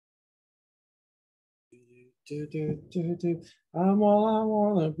do, do, do, do. I'm all I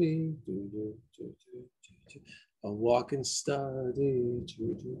wanna be. Do, do, do, do, do, do. A walking study. Do,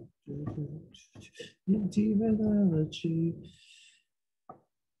 do, do, do, do. In demonology.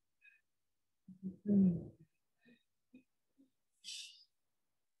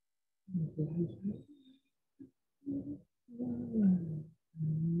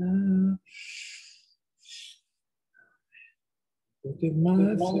 Look at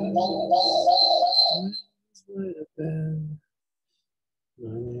my face. Might have been. My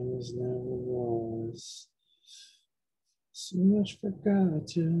name is never was. So much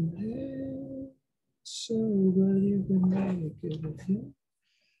forgotten. Hey, so glad you can make it again.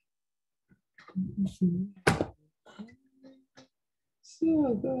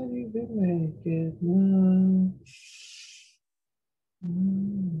 So glad you can make it now.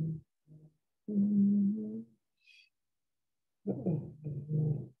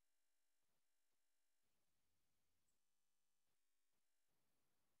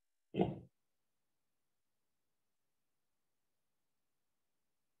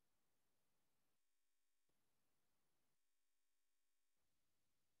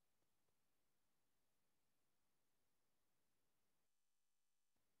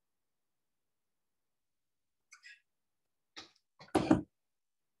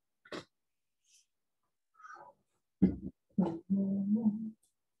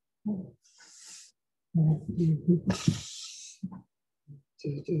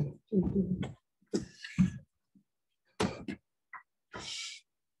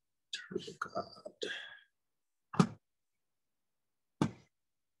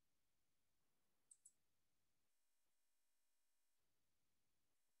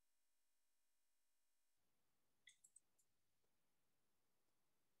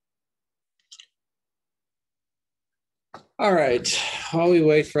 All right, while we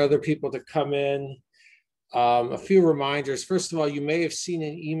wait for other people to come in, a few reminders. First of all, you may have seen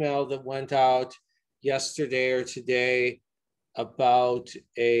an email that went out yesterday or today about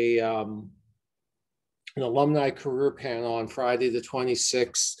an alumni career panel on Friday the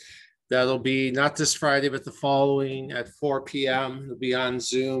 26th. That'll be not this Friday, but the following at 4 p.m. It'll be on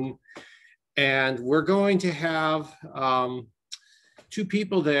Zoom. And we're going to have two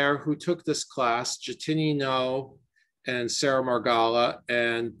people there who took this class, Jatini No and Sarah Margala,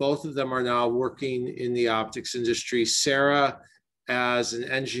 and both of them are now working in the optics industry. Sarah as an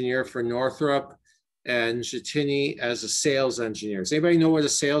engineer for Northrop and Jatini as a sales engineer. Does anybody know what a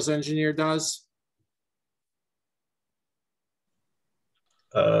sales engineer does?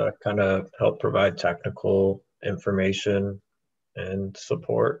 Kind of help provide technical information and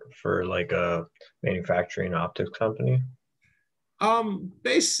support for like a manufacturing optics company. Well,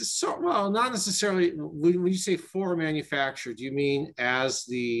 not necessarily. When you say for a manufacturer, do you mean as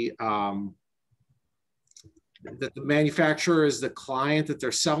that the manufacturer is the client that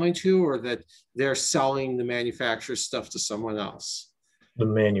they're selling to, or that they're selling the manufacturer's stuff to someone else? The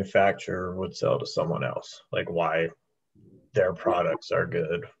manufacturer would sell to someone else, like why their products are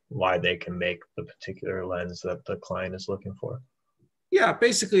good, why they can make the particular lens that the client is looking for. Yeah,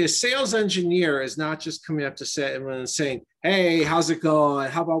 basically a sales engineer is not just coming up to say and saying, "Hey, how's it going?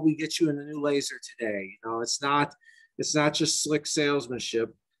 How about we get you in a new laser today?" You know, it's not just slick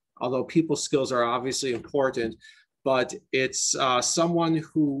salesmanship, although people skills are obviously important, but it's someone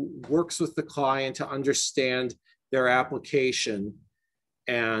who works with the client to understand their application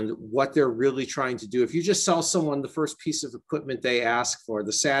and what they're really trying to do. If you just sell someone the first piece of equipment they ask for,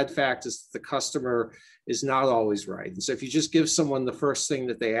 the sad fact is the customer is not always right. And so if you just give someone the first thing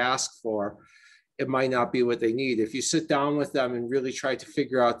that they ask for, it might not be what they need. If you sit down with them and really try to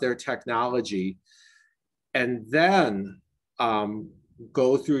figure out their technology and then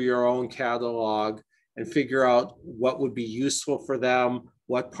go through your own catalog and figure out what would be useful for them,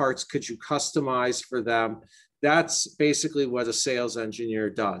 what parts could you customize for them, that's basically what a sales engineer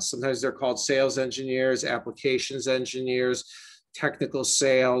does. Sometimes they're called sales engineers, applications engineers, technical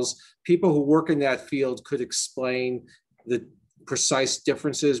sales. People who work in that field could explain the precise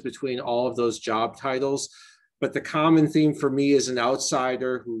differences between all of those job titles. But the common theme for me as an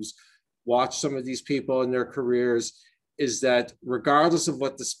outsider who's watched some of these people in their careers is that regardless of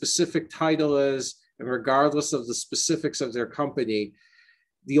what the specific title is, and regardless of the specifics of their company,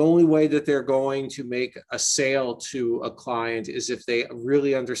 the only way that they're going to make a sale to a client is if they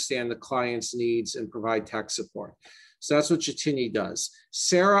really understand the client's needs and provide tech support. So that's what Jatini does.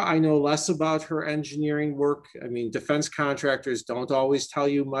 Sarah, I know less about her engineering work. I mean, defense contractors don't always tell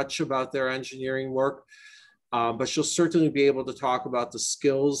you much about their engineering work, but she'll certainly be able to talk about the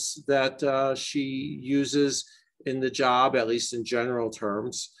skills that she uses in the job, at least in general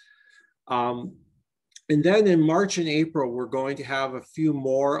terms. And then in March and April, we're going to have a few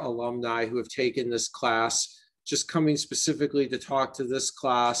more alumni who have taken this class, just coming specifically to talk to this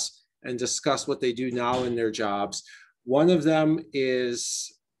class and discuss what they do now in their jobs. One of them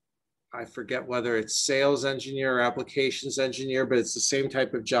is, I forget whether it's sales engineer or applications engineer, but it's the same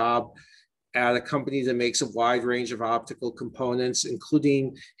type of job at a company that makes a wide range of optical components,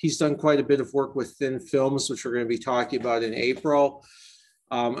 including, he's done quite a bit of work with thin films, which we're going to be talking about in April.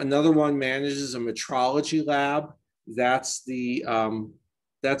 Another one manages a metrology lab. That's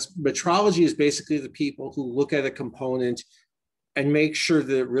metrology is basically the people who look at a component and make sure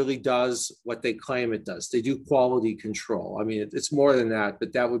that it really does what they claim it does. They do quality control. I mean, it's more than that,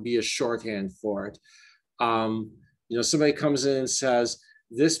 but that would be a shorthand for it. Somebody comes in and says,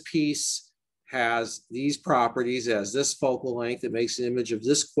 this piece has these properties, it has this focal length, it makes an image of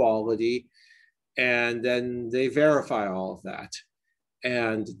this quality, and then they verify all of that.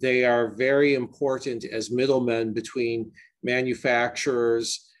 And they are very important as middlemen between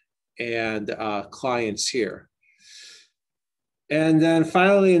manufacturers and clients here. And then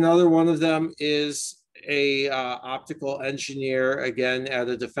finally, another one of them is a optical engineer, again, at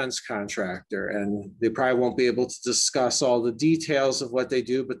a defense contractor. And they probably won't be able to discuss all the details of what they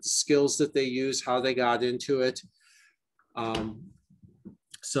do, but the skills that they use, how they got into it.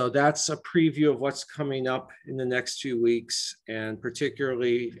 So that's a preview of what's coming up in the next few weeks, and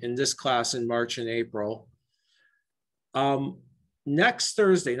particularly in this class in March and April. Next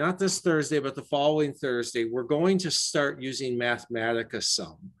Thursday, not this Thursday, but the following Thursday, we're going to start using Mathematica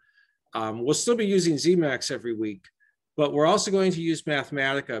some. We'll still be using Zemax every week, but we're also going to use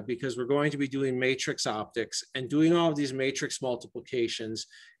Mathematica because we're going to be doing matrix optics, and doing all of these matrix multiplications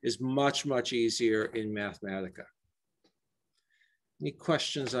is much, much easier in Mathematica. Any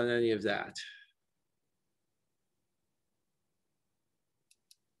questions on any of that?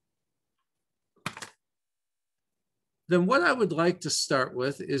 Then what I would like to start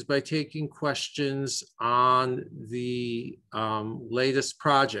with is by taking questions on the latest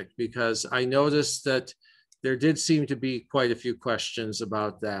project, because I noticed that there did seem to be quite a few questions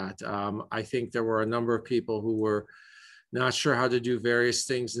about that. I think there were a number of people who were not sure how to do various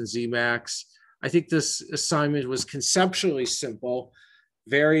things in Zemax. I think this assignment was conceptually simple.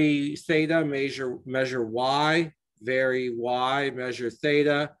 Vary theta, measure y, vary y, measure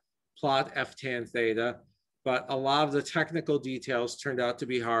theta, plot f tan theta. But a lot of the technical details turned out to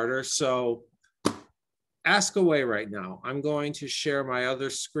be harder. So ask away right now. I'm going to share my other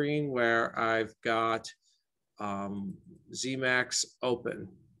screen where I've got Zemax open.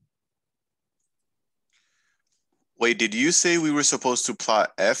 Wait, did you say we were supposed to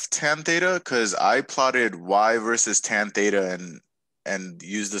plot f tan theta? Because I plotted y versus tan theta and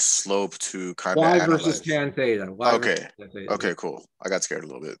use the slope to kind of Y analyze. versus tan theta. Okay. Tan theta. Okay, cool. I got scared a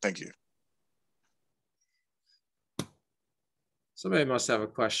little bit. Thank you. Somebody must have a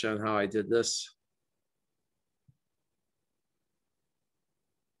question on how I did this.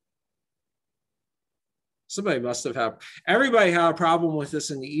 Somebody must have had, everybody had a problem with this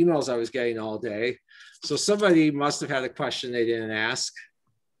in the emails I was getting all day. So somebody must have had a question they didn't ask.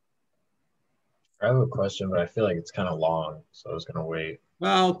 I have a question, but I feel like it's kind of long, so I was going to wait.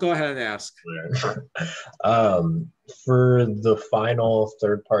 Well, go ahead and ask. For the final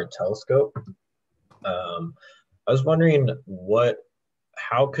third-part telescope, I was wondering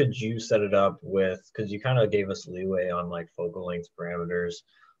how could you set it up with, because you kind of gave us leeway on like focal length parameters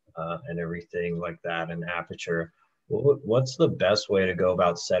and everything like that, and aperture. What's the best way to go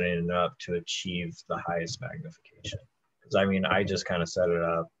about setting it up to achieve the highest magnification? Because I mean, I just kind of set it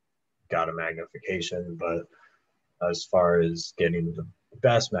up, got a magnification, but as far as getting the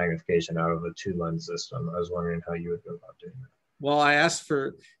best magnification out of a 2-lens system, I was wondering how you would go about doing that. Well, I asked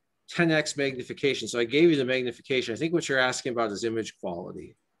for 10x magnification. So I gave you the magnification. I think what you're asking about is image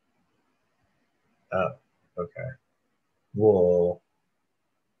quality. Oh, okay. Well,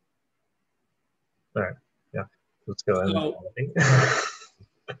 all right. Yeah, let's go in. So,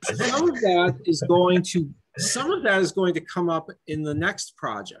 some of that is going to come up in the next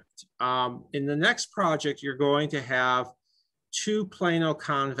project. In the next project, you're going to have 2 plano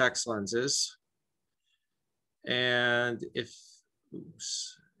convex lenses. And if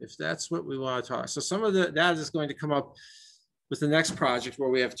that's what we want to talk. So some of that is going to come up with the next project where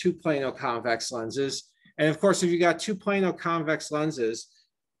we have 2 plano convex lenses. And of course, if you got 2 plano convex lenses,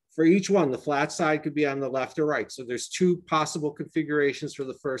 for each one, the flat side could be on the left or right. So there's 2 possible configurations for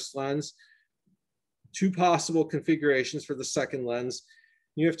the first lens, 2 possible configurations for the second lens.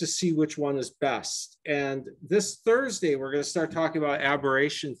 You have to see which one is best. And this Thursday, we're going to start talking about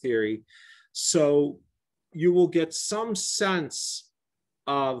aberration theory. So you will get some sense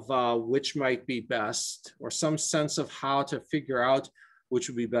of which might be best, or some sense of how to figure out which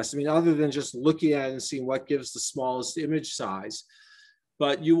would be best. I mean, other than just looking at it and seeing what gives the smallest image size,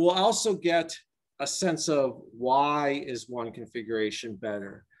 but you will also get a sense of why is one configuration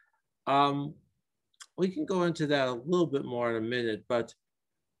better. We can go into that a little bit more in a minute, but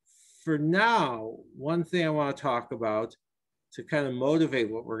for now, one thing I want to talk about to kind of motivate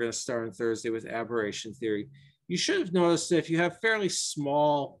what we're going to start on Thursday with aberration theory. You should have noticed that if you have fairly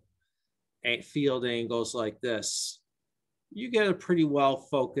small field angles like this, you get a pretty well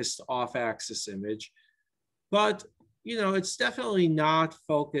focused off-axis image, but you know, it's definitely not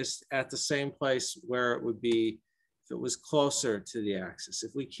focused at the same place where it would be if it was closer to the axis.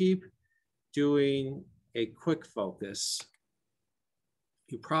 If we keep doing a quick focus,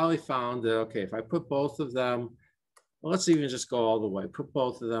 you probably found that, okay, if I put both of them, well, let's even just go all the way, put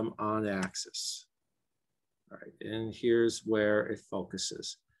both of them on axis. All right, and here's where it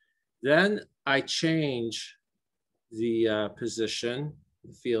focuses. Then I change the position,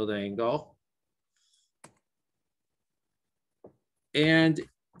 the field angle, and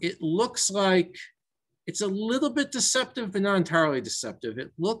it looks like it's a little bit deceptive, but not entirely deceptive.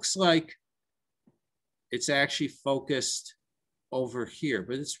 It looks like it's actually focused over here,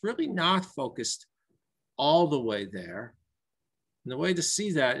 but it's really not focused all the way there. And the way to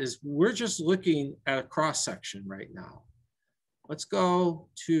see that is we're just looking at a cross section right now. Let's go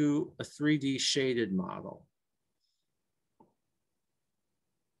to a 3D shaded model.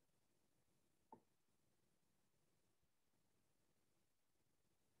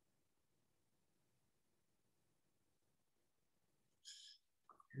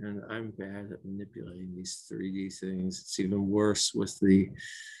 And I'm bad at manipulating these 3D things. It's even worse with the,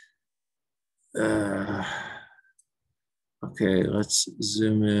 okay, let's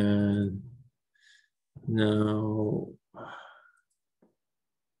zoom in. No.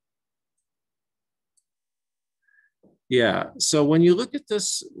 Yeah, so when you look at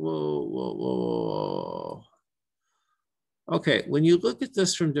this, whoa. Okay, when you look at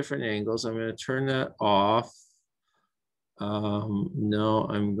this from different angles, I'm going to turn that off. No,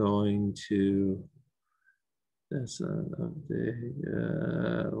 I'm going to, that's not big.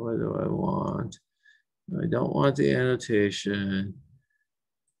 What do I want? I don't want the annotation.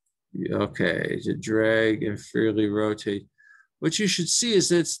 Okay, to drag and freely rotate. What you should see is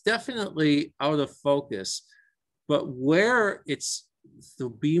that it's definitely out of focus, but where it's the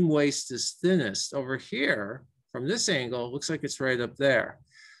beam waist is thinnest over here from this angle, it looks like it's right up there.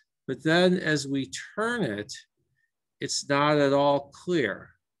 But then as we turn it, it's not at all clear,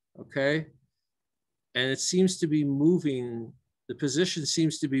 okay? And it seems to be moving, the position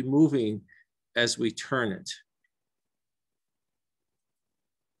seems to be moving as we turn it.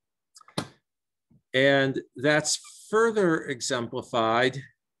 And that's further exemplified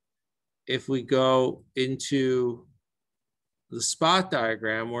if we go into the spot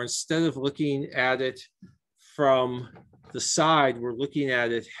diagram, where instead of looking at it from the side, we're looking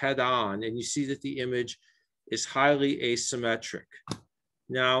at it head on, and you see that the image is highly asymmetric.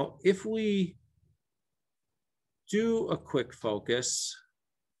 Now, if we do a quick focus,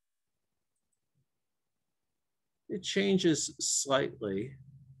 it changes slightly.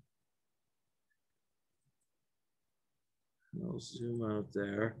 I'll zoom out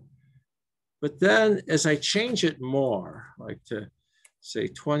there. But then as I change it more, like to say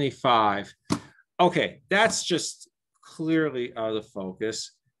 25, okay, that's just clearly out of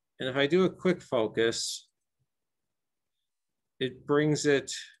focus. And if I do a quick focus, it brings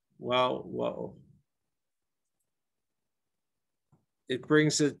it, well, whoa. It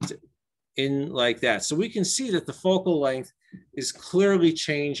brings it in like that. So we can see that the focal length is clearly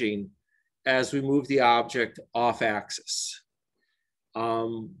changing as we move the object off axis.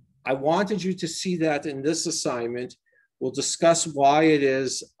 I wanted you to see that in this assignment. We'll discuss why it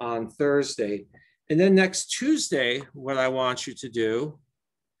is on Thursday. And then next Tuesday, what I want you to do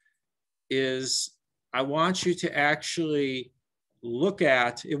is I want you to actually look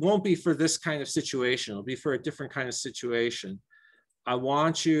at, it won't be for this kind of situation, it'll be for a different kind of situation. I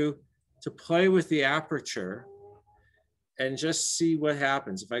want you to play with the aperture and just see what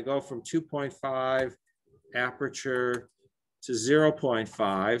happens. If I go from 2.5 aperture to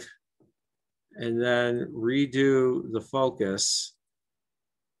 0.5 and then redo the focus,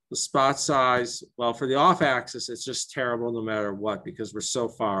 the spot size, well, for the off axis, it's just terrible no matter what, because we're so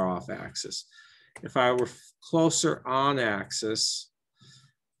far off axis. If I were closer on axis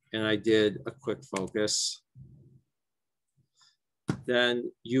and I did a quick focus,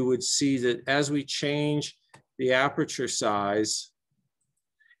 then you would see that as we change the aperture size,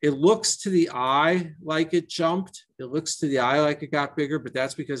 It looks to the eye like it jumped. It looks to the eye like it got bigger, but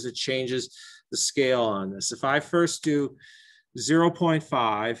that's because it changes the scale on this. If I first do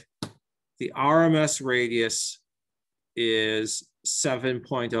 0.5, the RMS radius is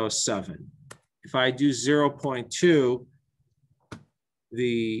 7.07. If I do 0.2,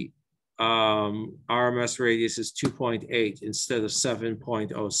 the RMS radius is 2.8 instead of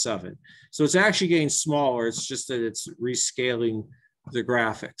 7.07. So it's actually getting smaller. It's just that it's rescaling the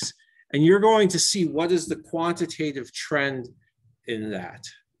graphics. And you're going to see what is the quantitative trend in that.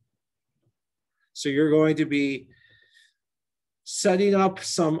 So you're going to be setting up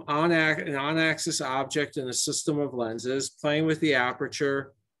an on-axis object in a system of lenses, playing with the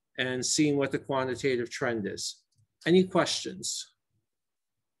aperture, and seeing what the quantitative trend is. Any questions?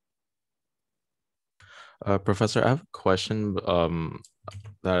 Professor, I have a question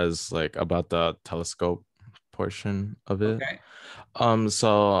that is like about the telescope portion of it. Okay.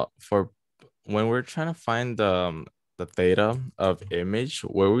 So for when we're trying to find the theta of image,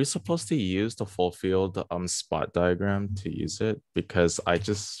 were we supposed to use the full field spot diagram to use it? Because I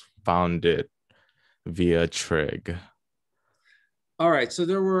just found it via trig. All right, so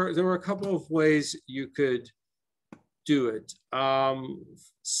there were a couple of ways you could do it.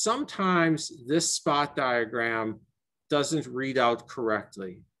 Sometimes this spot diagram doesn't read out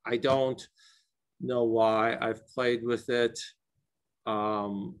correctly. I don't know why. I've played with it. I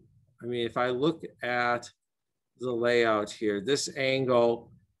mean, if I look at the layout here, this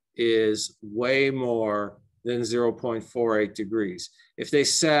angle is way more than 0.48 degrees. If they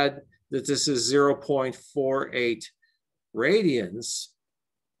said that this is 0.48 radians,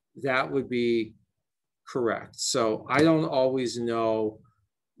 that would be correct. So I don't always know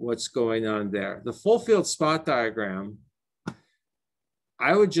what's going on there. The full field spot diagram,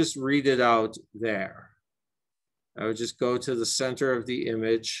 I would just read it out there. I would just go to the center of the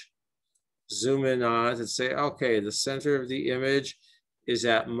image, zoom in on it and say, okay, the center of the image is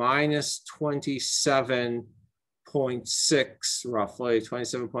at minus 27.6, roughly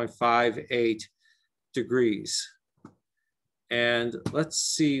 27.58 degrees. And let's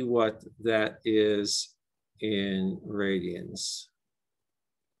see what that is in radians.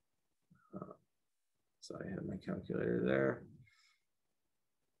 So I have my calculator there.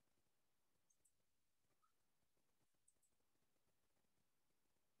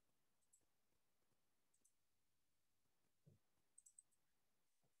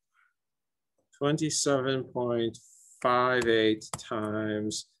 $27.58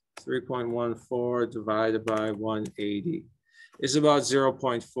 times 3.14 divided by 180 is about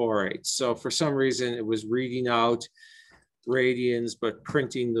 0.48. So for some reason it was reading out radians, but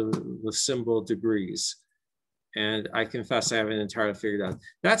printing the symbol degrees. And I confess I haven't entirely figured out.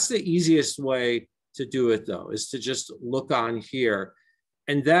 That's the easiest way to do it though, is to just look on here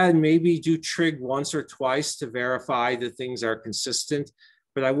and then maybe do trig once or twice to verify that things are consistent.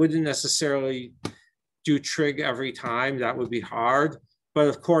 But I wouldn't necessarily do trig every time. That would be hard. But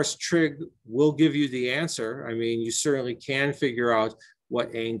of course, trig will give you the answer. I mean, you certainly can figure out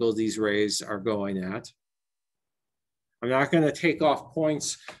what angle these rays are going at. I'm not going to take off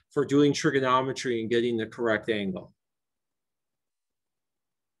points for doing trigonometry and getting the correct angle.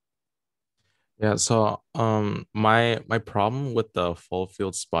 Yeah, so my problem with the full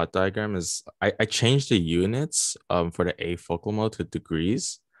field spot diagram is I changed the units for the afocal mode to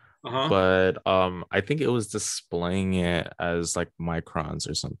degrees. But I think it was displaying it as like microns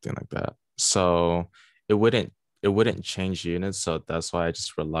or something like that. So it wouldn't change units. So that's why I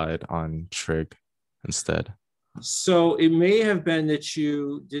just relied on trig instead. So it may have been that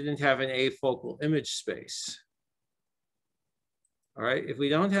you didn't have an afocal image space. All right, if we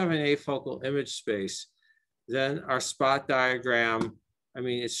don't have an afocal image space, then our spot diagram, I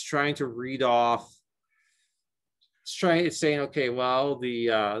mean, it's trying to read off. It's saying, okay, well,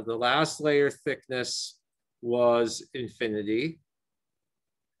 the last layer thickness was infinity,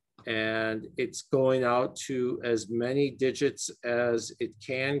 and it's going out to as many digits as it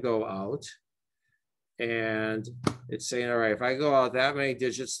can go out. And it's saying, all right, if I go out that many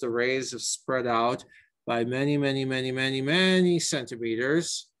digits, the rays have spread out by many, many, many, many, many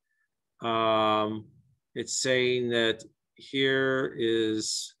centimeters. It's saying that here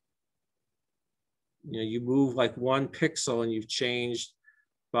is, you know, you move like 1 pixel and you've changed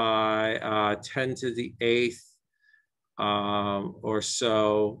by 10 to the 8th or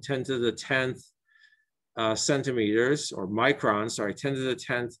so, 10 to the 10th centimeters or microns, sorry, 10 to the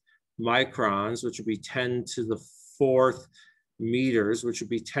 10th microns, which would be 10 to the 4th meters, which would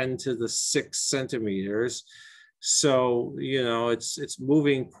be 10 to the 6th centimeters. So, you know, it's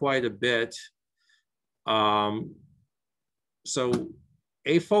moving quite a bit. So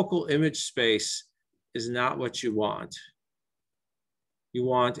afocal image space is not what you want.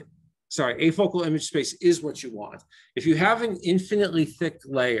 Afocal image space is what you want. If you have an infinitely thick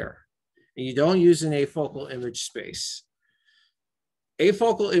layer and you don't use an afocal image space,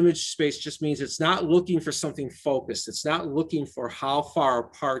 afocal image space just means it's not looking for something focused. It's not looking for how far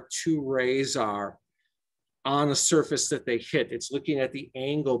apart two rays are on a surface that they hit. It's looking at the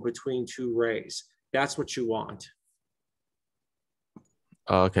angle between two rays. That's what you want.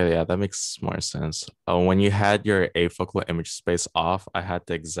 Okay, yeah, that makes more sense. When you had your afocal image space off, I had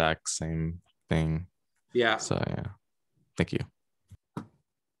the exact same thing. Yeah. So yeah, thank you.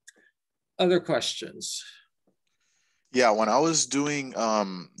 Other questions? Yeah, when I was doing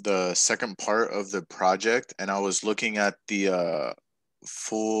the second part of the project and I was looking at the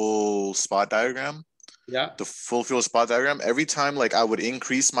full spot diagram, yeah, the full field spot diagram, every time like I would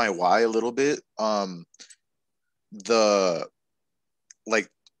increase my Y a little bit,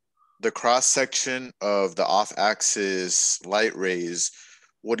 the cross section of the off axis light rays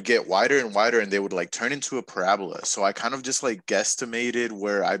would get wider and wider and they would like turn into a parabola. So I kind of just like guesstimated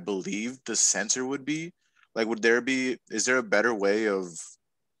where I believed the center would be. Like, is there a better way of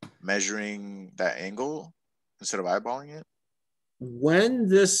measuring that angle instead of eyeballing it? When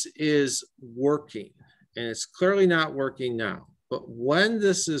this is working, and it's clearly not working now, but when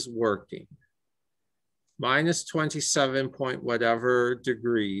this is working, minus 27 point whatever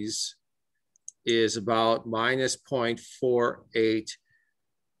degrees is about minus 0.48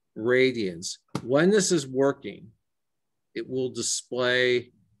 radians. When this is working, it will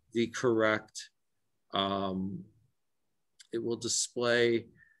display the correct,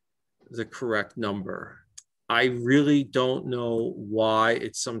 number. I really don't know why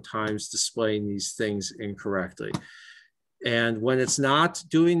it's sometimes displaying these things incorrectly. And when it's not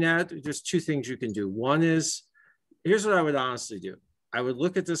doing that, there's two things you can do. One is, here's what I would honestly do. I would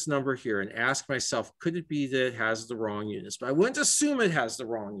look at this number here and ask myself, could it be that it has the wrong units? But I wouldn't assume it has the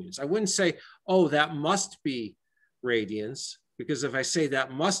wrong units. I wouldn't say, oh, that must be radians, because if I say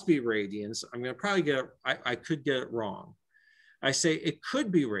that must be radians, I'm going to probably I could get it wrong. I say it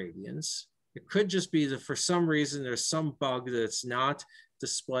could be radians. It could just be that for some reason, there's some bug that's not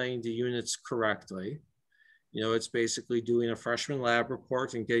displaying the units correctly. You know, it's basically doing a freshman lab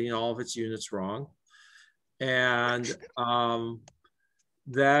report and getting all of its units wrong. And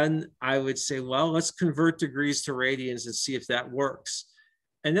then I would say, well, let's convert degrees to radians and see if that works.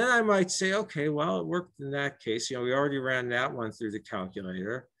 And then I might say, okay, well, it worked in that case. You know, we already ran that one through the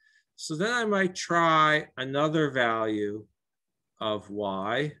calculator. So then I might try another value of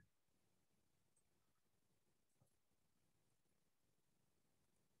Y.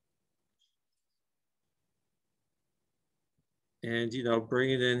 And, you know, bring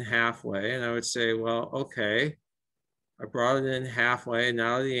it in halfway. And I would say, well, okay, I brought it in halfway. And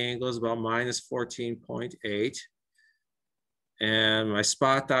now the angle is about minus 14.8. And my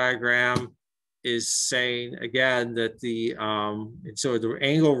spot diagram is saying, again, that so the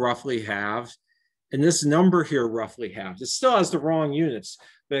angle roughly halved. And this number here roughly halved. It still has the wrong units,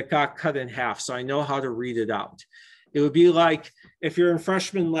 but it got cut in half. So I know how to read it out. It would be like if you're in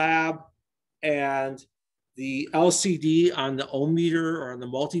freshman lab and the LCD on the ohm meter or on the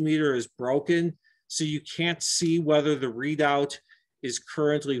multimeter is broken, so you can't see whether the readout is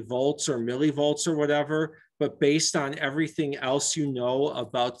currently volts or millivolts or whatever, but based on everything else you know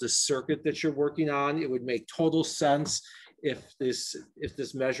about the circuit that you're working on, it would make total sense if this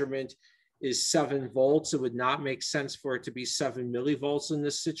measurement is 7 volts. It would not make sense for it to be 7 millivolts in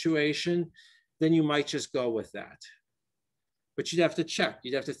this situation. Then you might just go with that. But you'd have to check.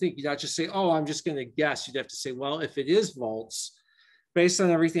 You'd have to think. You'd not just say, oh, I'm just going to guess. You'd have to say, well, if it is volts, based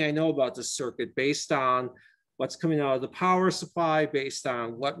on everything I know about the circuit, based on what's coming out of the power supply, based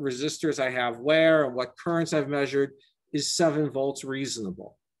on what resistors I have where and what currents I've measured, is 7 volts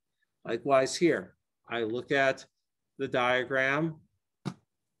reasonable? Likewise here, I look at the diagram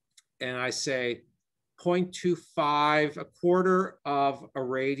and I say 0.25, a quarter of a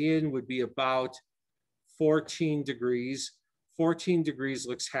radian would be about 14 degrees. 14 degrees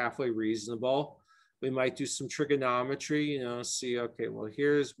looks halfway reasonable. We might do some trigonometry, you know, see, okay, well,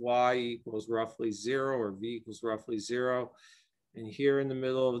 here's Y equals roughly 0 or V equals roughly 0. And here in the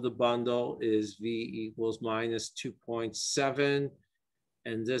middle of the bundle is V equals minus 2.7.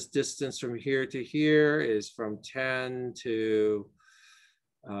 And this distance from here to here is from 10 to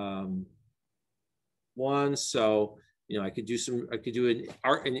 1. So, you know, I could do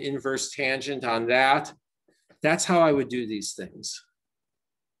an inverse tangent on that. That's how I would do these things.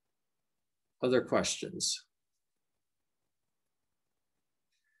 Other questions?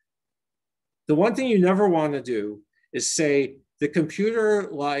 The one thing you never want to do is say The computer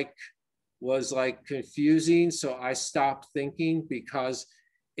was confusing, so I stopped thinking, because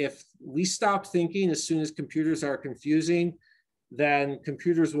if we stop thinking as soon as computers are confusing, then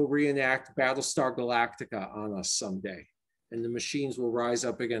computers will reenact Battlestar Galactica on us someday, and the machines will rise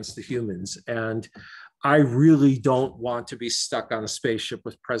up against the humans. And I really don't want to be stuck on a spaceship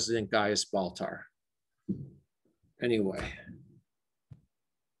with President Gaius Baltar. Anyway,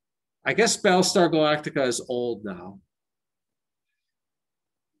 I guess Battlestar Galactica is old now.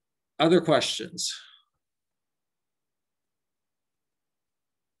 Other questions?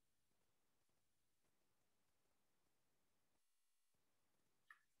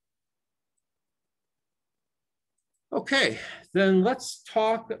 Okay, then let's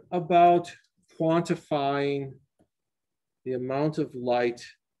talk about quantifying the amount of light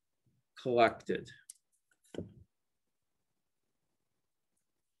collected.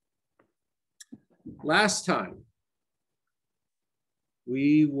 Last time,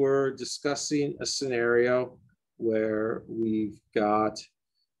 we were discussing a scenario where we've got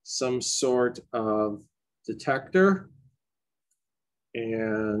some sort of detector,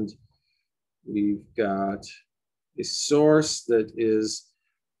 and we've got a source that is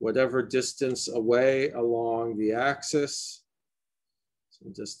whatever distance away along the axis,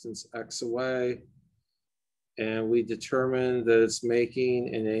 some distance x away, and we determine that it's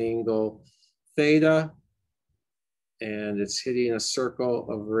making an angle theta, and it's hitting a circle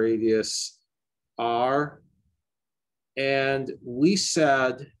of radius r. And we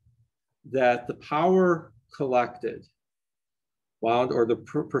said that the power collected, or the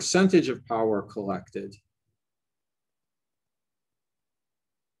percentage of power collected,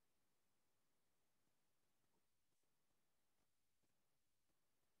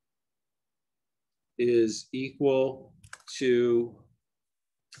 is equal to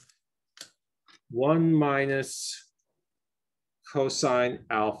 1 minus cosine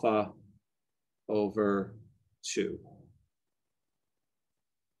alpha over 2.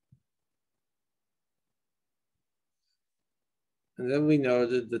 And then we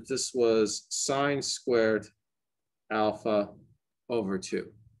noted that this was sine squared alpha over 2.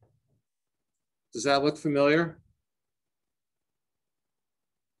 Does that look familiar?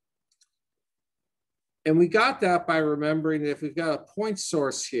 And we got that by remembering that if we've got a point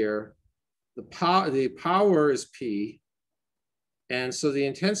source here, the power is P, and so the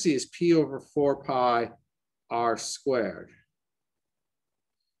intensity is P over 4 pi r squared.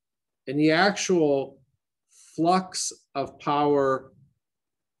 And the actual flux of power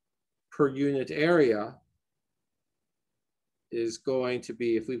per unit area is going to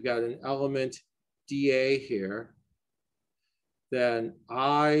be, if we've got an element dA here, then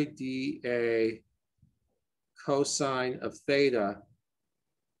IdA cosine of theta,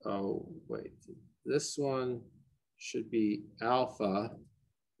 oh wait, this one should be alpha.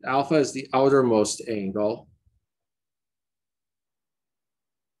 Alpha is the outermost angle.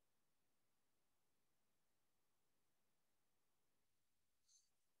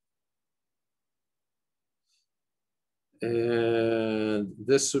 And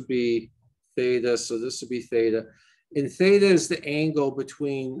this would be theta, so this would be theta. And theta is the angle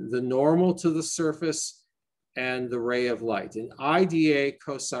between the normal to the surface and the ray of light. And IdA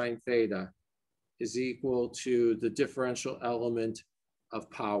cosine theta is equal to the differential element of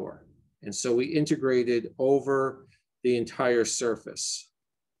power. And so we integrated over the entire surface.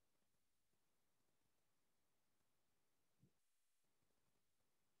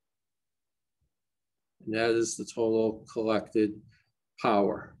 And that is the total collected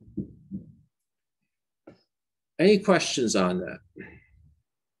power. Any questions on that?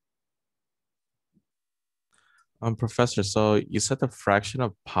 Professor, so you said the fraction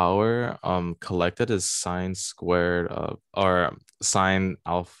of power collected is sine squared or sine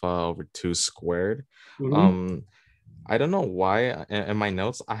alpha over 2 squared. Mm-hmm. I don't know why in my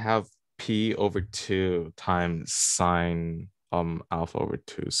notes I have P over 2 times sine alpha over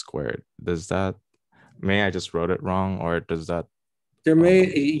 2 squared. Does that, may I just wrote it wrong, or does that? You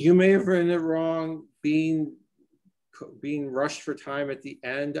may have written it wrong. Being rushed for time at the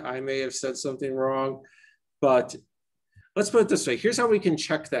end, I may have said something wrong. But let's put it this way. Here's how we can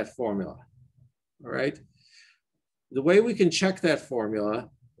check that formula, all right? The way we can check that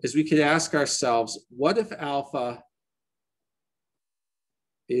formula is we could ask ourselves, what if alpha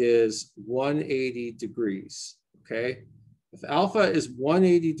is 180 degrees, okay? If alpha is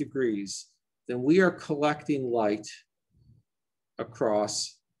 180 degrees, then we are collecting light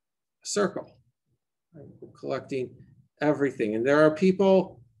across a circle. Right? We're collecting everything. And there are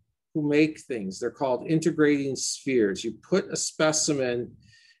people who make things. They're called integrating spheres. You put a specimen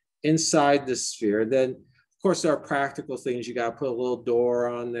inside the sphere, then course, there are practical things. You got to put a little door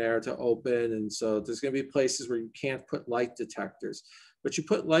on there to open. And so there's going to be places where you can't put light detectors, but you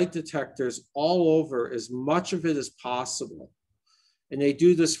put light detectors all over as much of it as possible. And they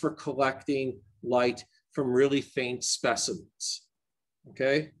do this for collecting light from really faint specimens,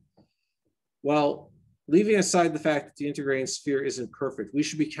 okay? Well, leaving aside the fact that the integrating sphere isn't perfect, we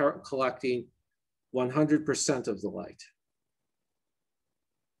should be collecting 100% of the light.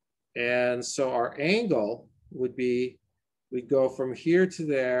 And so our angle would be, we'd go from here to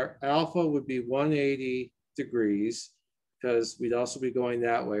there. Alpha would be 180 degrees because we'd also be going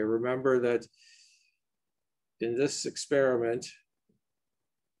that way. Remember that in this experiment,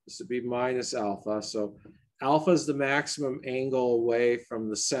 this would be minus alpha. So alpha is the maximum angle away from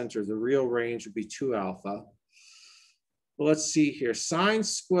the center. The real range would be 2 alpha. Well, let's see here. Sine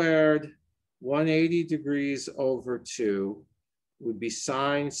squared 180 degrees over 2 would be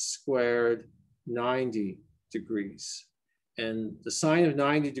sine squared 90 degrees. And the sine of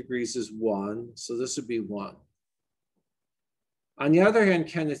 90 degrees is 1, so this would be 1. On the other hand,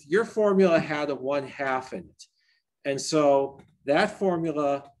 Kenneth, your formula had a 1/2 in it. And so that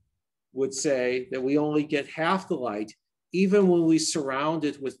formula would say that we only get half the light, even when we surround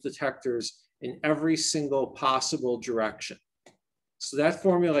it with detectors in every single possible direction. So that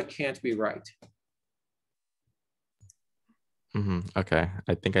formula can't be right. Okay,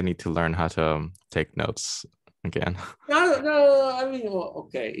 I think I need to learn how to take notes again. No, I mean, well,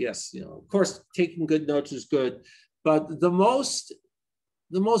 okay, yes, of course, taking good notes is good, but the most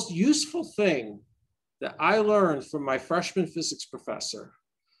useful thing that I learned from my freshman physics professor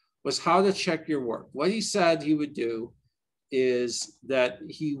was how to check your work. What he said he would do is that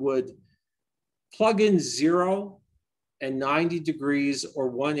he would plug in 0 and 90 degrees or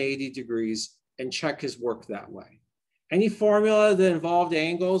 180 degrees and check his work that way. Any formula that involved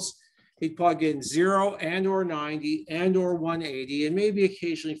angles, he'd plug in 0 and or 90 and or 180 and maybe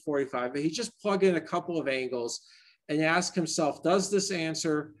occasionally 45, but he'd just plug in a couple of angles and ask himself, does this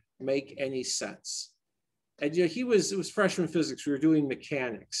answer make any sense? And it was freshman physics, we were doing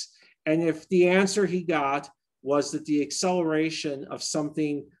mechanics. And if the answer he got was that the acceleration of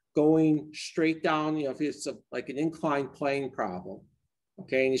something going straight down, if it's like an inclined plane problem,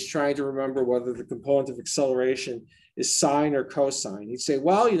 okay, and he's trying to remember whether the component of acceleration is sine or cosine. He'd say,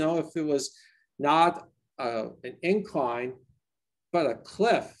 well, if it was not an incline, but a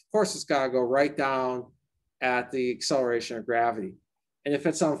cliff, of course it's got to go right down at the acceleration of gravity. And if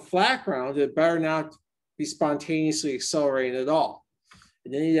it's on flat ground, it better not be spontaneously accelerating at all.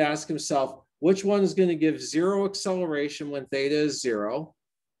 And then he'd ask himself, which one is going to give 0 acceleration when theta is 0?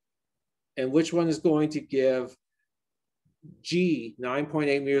 And which one is going to give g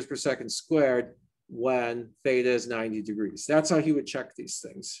 9.8 meters per second squared when theta is 90 degrees? That's how he would check these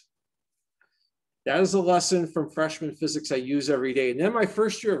things. That is a lesson from freshman physics I use every day. And then my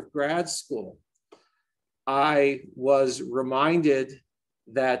first year of grad school, I was reminded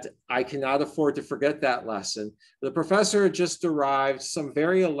that I cannot afford to forget that lesson. The professor had just derived some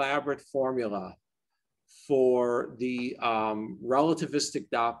very elaborate formula for the relativistic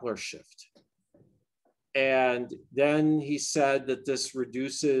Doppler shift. And then he said that this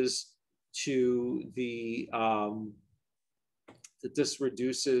reduces to the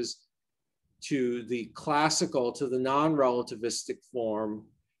classical, to the non-relativistic form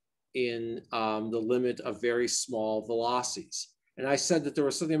in the limit of very small velocities. And I said that there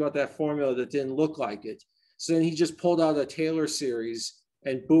was something about that formula that didn't look like it. So then he just pulled out a Taylor series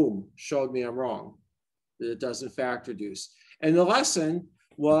and boom, showed me I'm wrong, that it does in fact reduce. And the lesson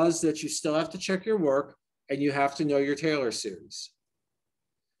was that you still have to check your work and you have to know your Taylor series.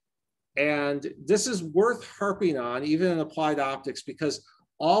 And this is worth harping on, even in applied optics, because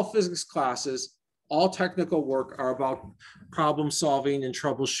all physics classes, all technical work are about problem solving and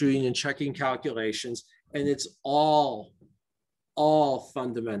troubleshooting and checking calculations. And it's all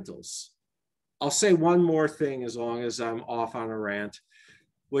fundamentals. I'll say one more thing as long as I'm off on a rant,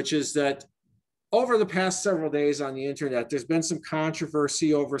 which is that over the past several days on the internet, there's been some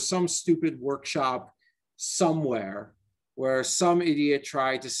controversy over some stupid workshop somewhere where some idiot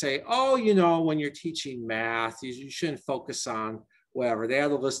tried to say, oh, when you're teaching math, you shouldn't focus on whatever. They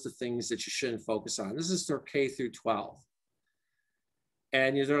had a list of things that you shouldn't focus on. This is for K through 12.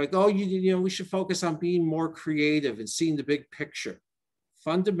 And they're like, oh, we should focus on being more creative and seeing the big picture.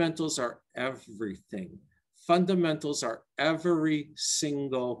 Fundamentals are everything. Fundamentals are every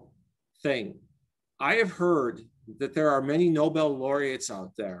single thing. I have heard that there are many Nobel laureates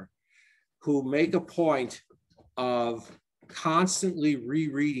out there who make a point of constantly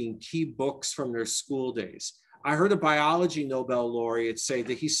rereading key books from their school days. I heard a biology Nobel laureate say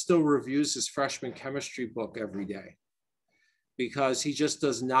that he still reviews his freshman chemistry book every day because he just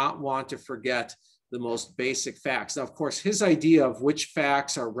does not want to forget the most basic facts. Now, of course, his idea of which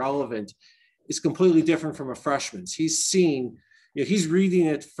facts are relevant is completely different from a freshman's. He's seen, you know, he's reading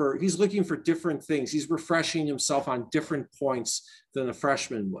it for, he's looking for different things. He's refreshing himself on different points than a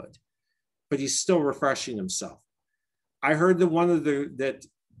freshman would, but he's still refreshing himself. I heard that it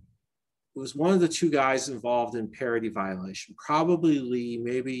was one of the two guys involved in parity violation, probably Lee,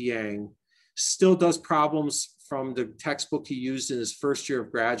 maybe Yang, still does problems from the textbook he used in his first year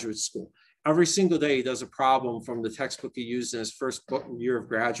of graduate school. Every single day he does a problem from the textbook he used in his first year of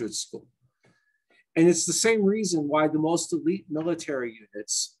graduate school. And it's the same reason why the most elite military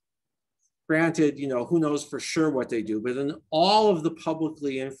units, granted, you know, who knows for sure what they do, but in all of the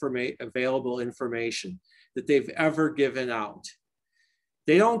publicly available information that they've ever given out,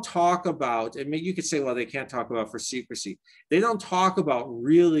 they don't talk about, I mean, you could say, well, they can't talk about for secrecy. They don't talk about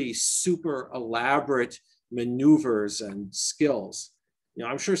really super elaborate maneuvers and skills. You know,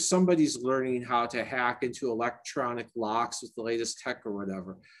 I'm sure somebody's learning how to hack into electronic locks with the latest tech or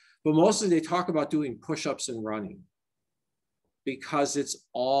whatever. But mostly they talk about doing push-ups and running because it's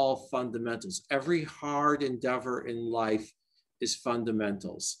all fundamentals. Every hard endeavor in life is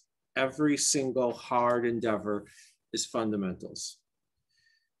fundamentals. Every single hard endeavor is fundamentals.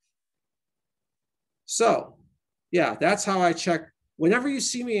 So yeah, that's how I check. Whenever you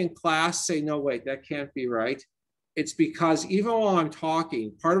see me in class say, no, wait, that can't be right. It's because even while I'm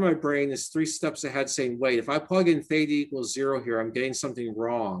talking, part of my brain is 3 steps ahead saying, wait, if I plug in theta equals 0 here, I'm getting something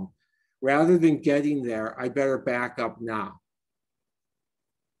wrong. Rather than getting there, I better back up now.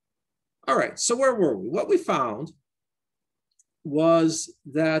 All right, so where were we? What we found was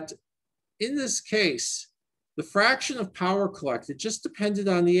that in this case, the fraction of power collected just depended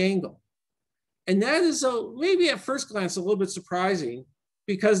on the angle. And that is maybe at first glance a little bit surprising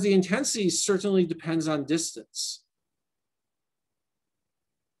because the intensity certainly depends on distance.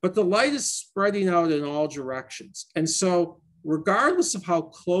 But the light is spreading out in all directions. And so regardless of how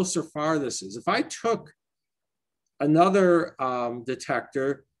close or far this is, if I took another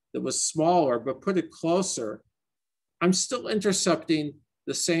detector that was smaller but put it closer, I'm still intercepting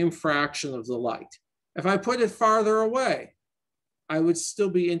the same fraction of the light. If I put it farther away, I would still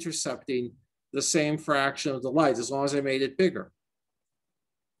be intercepting the same fraction of the light as long as I made it bigger.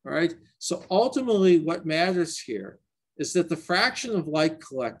 All right, so ultimately what matters here is that the fraction of light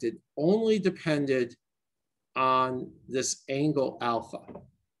collected only depended on this angle alpha. All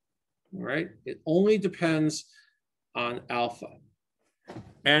right, it only depends on alpha.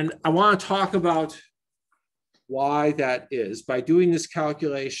 And I want to talk about why that is by doing this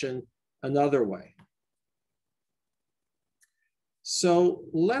calculation another way. So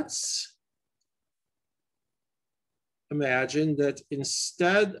let's imagine that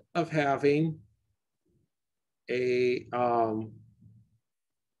instead of having a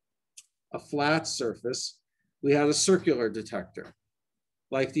flat surface, we had a circular detector,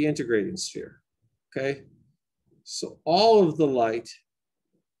 like the integrating sphere, okay? So all of the light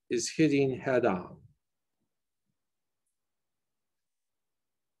is hitting head on.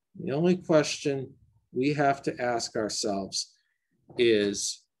 The only question we have to ask ourselves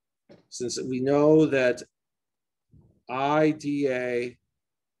is, since we know that IDA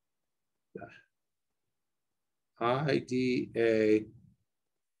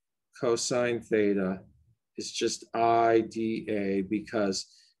cosine theta is just IDA because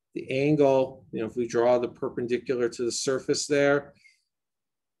the angle, you know, if we draw the perpendicular to the surface there,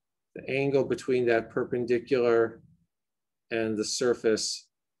 the angle between that perpendicular and the surface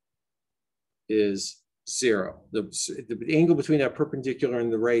is 0. The angle between that perpendicular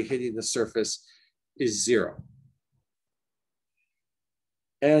and the ray hitting the surface is 0.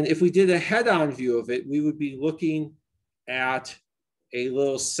 And if we did a head-on view of it, we would be looking at a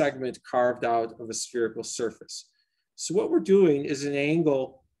little segment carved out of a spherical surface. So what we're doing is an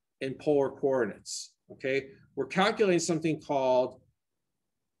angle in polar coordinates, okay? We're calculating something called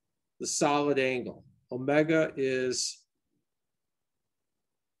the solid angle. Omega is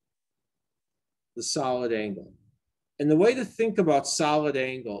the solid angle. And the way to think about solid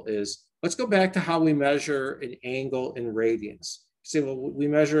angle is, let's go back to how we measure an angle in radians. Say, well, we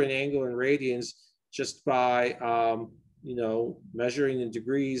measure an angle in radians just by, you know, measuring in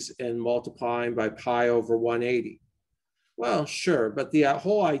degrees and multiplying by pi over 180. Well, sure, but the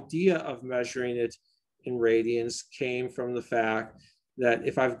whole idea of measuring it in radians came from the fact that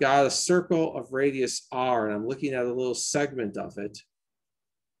if I've got a circle of radius r and I'm looking at a little segment of it,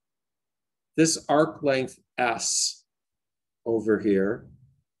 this arc length s over here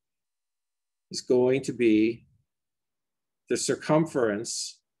is going to be the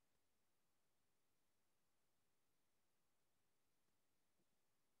circumference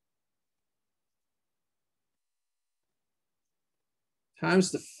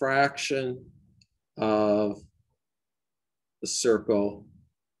times the fraction of the circle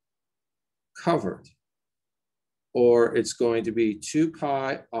covered, or it's going to be 2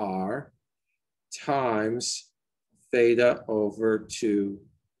 pi r times theta over 2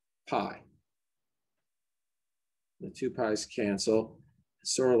 pi. The 2 pi's cancel,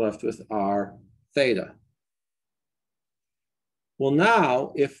 so we're left with r theta. Well,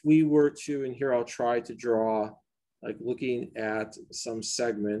 now, if we were to, and here I'll try to draw, like looking at some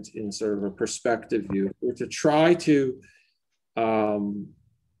segment in sort of a perspective view, if we're to try to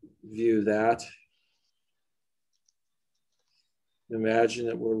view that, imagine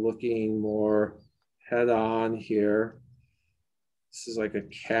that we're looking more head on here. This is like a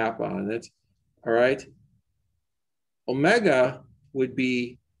cap on it, all right? Omega would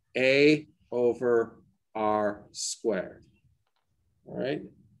be A over R squared, all right?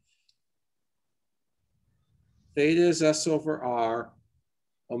 Theta is S over R,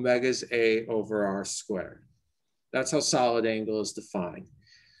 omega is A over R squared. That's how solid angle is defined.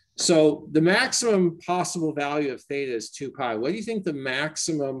 So the maximum possible value of theta is 2 pi. What do you think the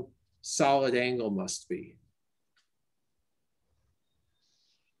maximum solid angle must be?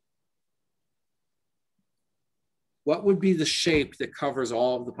 What would be the shape that covers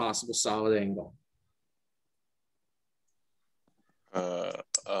all of the possible solid angle? A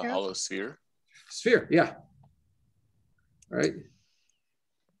hollow sphere. Sphere, yeah. All right.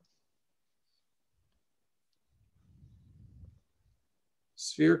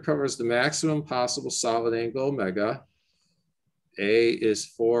 Sphere covers the maximum possible solid angle omega. A is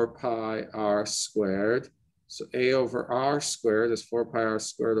 4 pi r squared. So A over r squared is 4 pi r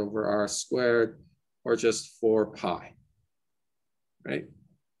squared over r squared, or just 4 pi, right?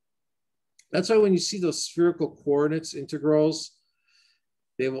 That's why when you see those spherical coordinates integrals,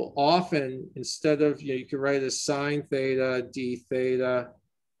 they will often, instead of, you can write as sine theta,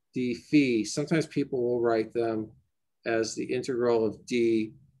 d phi, sometimes people will write them as the integral of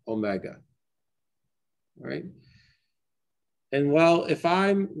d omega, right? And well, if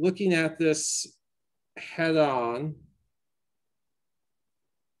I'm looking at this head on,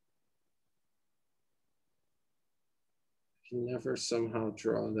 I can never somehow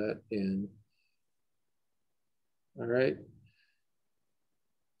draw that in. All right.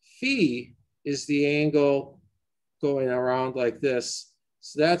 Phi is the angle going around like this.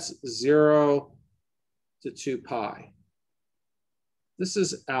 So that's 0 to 2 pi. This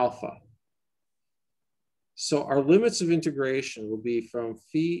is alpha. So our limits of integration will be from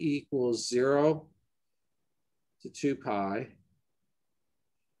phi equals 0 to 2 pi,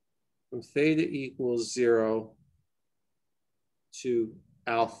 from theta equals 0 to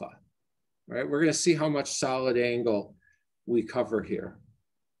alpha. All right, we're going to see how much solid angle we cover here.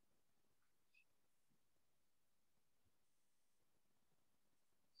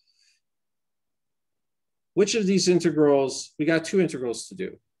 Which of these integrals, we got 2 integrals to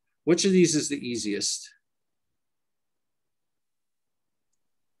do. Which of these is the easiest?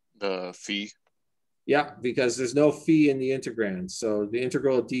 The phi. Yeah, because there's no phi in the integrand. So the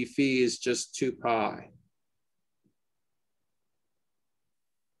integral of d phi is just 2 pi.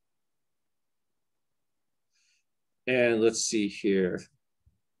 And let's see here.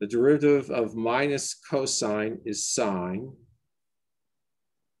 The derivative of minus cosine is sine.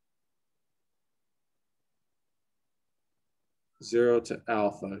 Zero to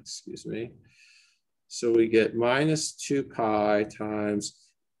alpha, excuse me. So we get minus 2 pi times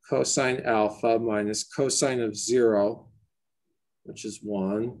cosine alpha minus cosine of 0, which is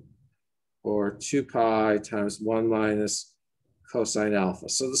 1, or 2 pi times 1 minus cosine alpha.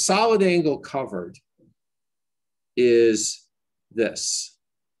 So the solid angle covered is this.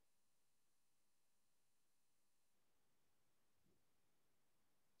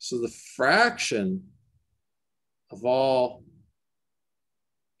 So the fraction of all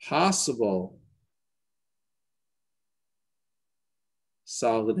possible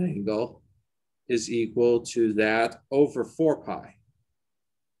solid angle is equal to that over 4 pi.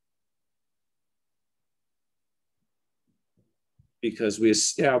 Because we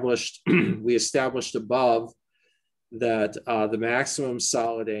established above that the maximum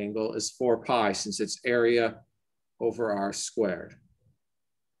solid angle is 4 pi since it's area over r squared.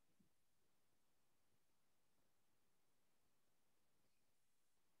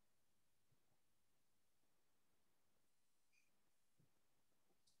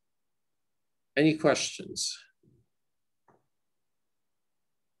 Any questions?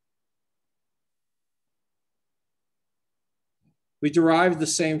 We derived the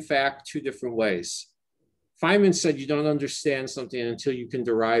same fact 2 different ways. Feynman said you don't understand something until you can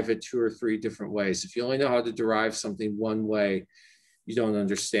derive it 2 or 3 different ways. If you only know how to derive something one way, you don't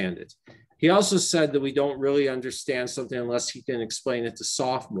understand it. He also said that we don't really understand something unless he can explain it to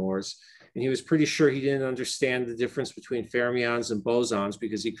sophomores. And he was pretty sure he didn't understand the difference between fermions and bosons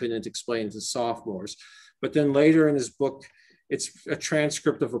because he couldn't explain it to sophomores. But then later in his book, it's a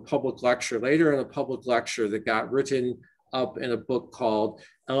transcript of a public lecture. Later in a public lecture that got written up in a book called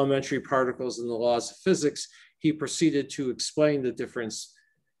Elementary Particles and the Laws of Physics, he proceeded to explain the difference,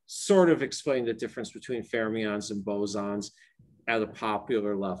 sort of explain the difference between fermions and bosons at a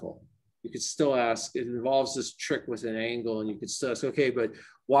popular level. You could still ask, it involves this trick with an angle, and you could still ask, okay, but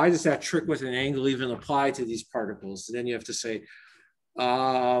why does that trick with an angle even apply to these particles? And then you have to say,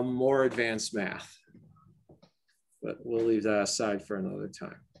 more advanced math. But we'll leave that aside for another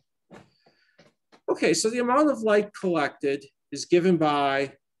time. Okay, so the amount of light collected is given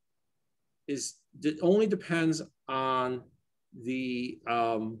by, it only depends on the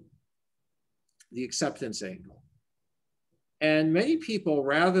acceptance angle. And many people,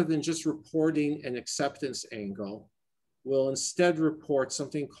 rather than just reporting an acceptance angle, will instead report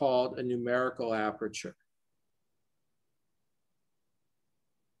something called a numerical aperture.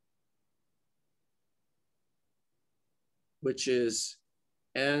 Which is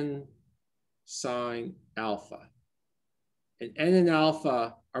n sine alpha. And n and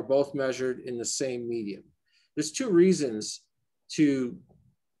alpha are both measured in the same medium. There's 2 reasons to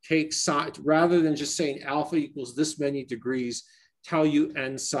take sine, rather than just saying alpha equals this many degrees, tell you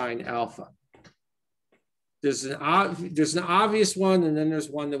n sine alpha. There's an obvious one, and then there's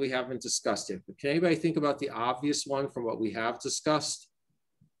one that we haven't discussed yet. But can anybody think about the obvious one from what we have discussed?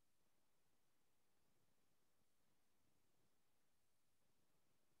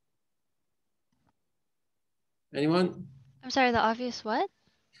 Anyone? I'm sorry, the obvious what?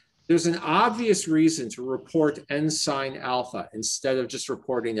 There's an obvious reason to report n sine alpha instead of just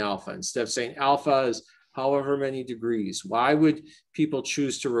reporting alpha. Instead of saying alpha is however many degrees. Why would people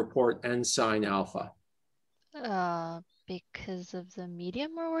choose to report n sine alpha? Because of the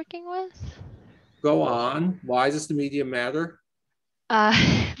medium we're working with. Go on. Why does the medium matter?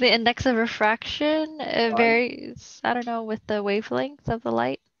 The index of refraction varies, I don't know, with the wavelength of the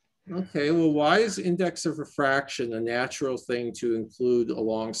light. Okay, well, why is index of refraction a natural thing to include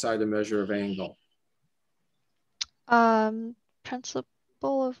alongside a measure of angle?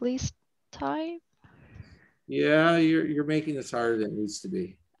 Principle of least time? Yeah, you're making this harder than it needs to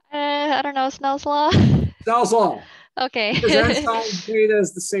be. I don't know, Snell's law? Snell's law. Okay. Because n sine theta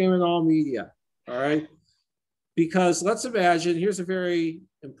is the same in all media, all right? Because let's imagine, here's a very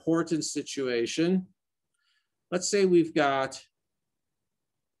important situation. Let's say we've got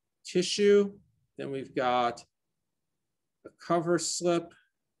tissue, then we've got a cover slip,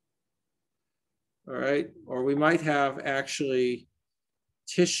 all right? Or we might have actually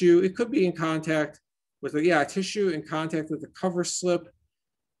tissue. It could be in contact with, tissue in contact with the cover slip.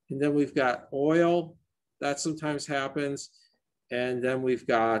 And then we've got oil. That sometimes happens. And then we've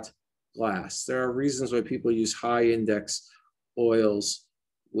got glass. There are reasons why people use high index oils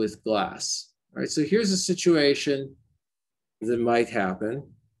with glass. All right, so here's a situation that might happen.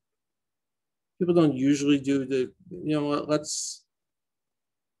 People don't usually do the, you know what, let's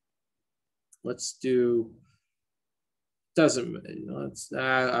do, doesn't,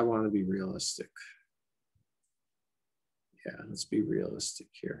 I want to be realistic. Yeah, let's be realistic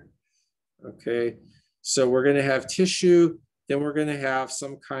here. Okay, so we're going to have tissue, then we're going to have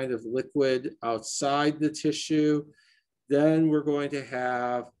some kind of liquid outside the tissue. Then we're going to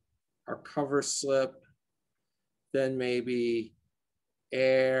have our cover slip, then maybe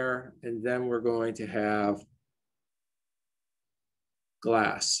air, and then we're going to have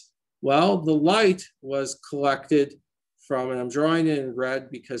glass. Well, the light was collected from, and I'm drawing it in red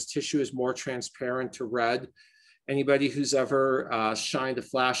because tissue is more transparent to red. Anybody who's ever shined a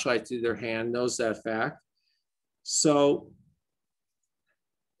flashlight through their hand knows that fact. So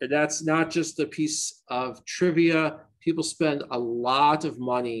that's not just a piece of trivia. People spend a lot of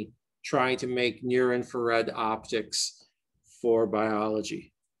money trying to make near-infrared optics for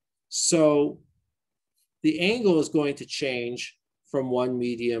biology. So the angle is going to change from one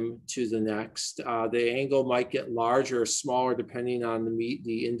medium to the next. The angle might get larger or smaller depending on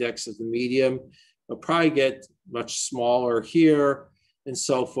the index of the medium. It'll probably get much smaller here and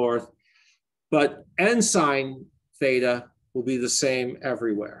so forth. But n sine theta will be the same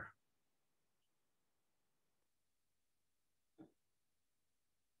everywhere.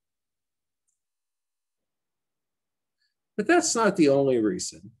 But that's not the only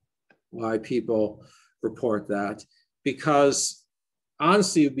reason why people report that, because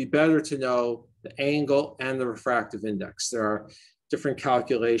honestly, it'd be better to know the angle and the refractive index. There are different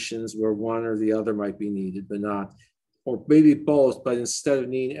calculations where one or the other might be needed, but not, or maybe both, but instead of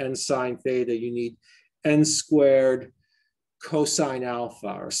needing n sine theta, you need n squared cosine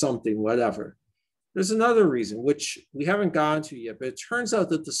alpha or something, whatever. There's another reason, which we haven't gone to yet, but it turns out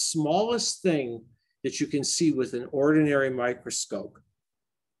that the smallest thing that you can see with an ordinary microscope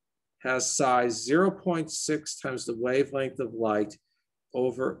has size 0.6 times the wavelength of light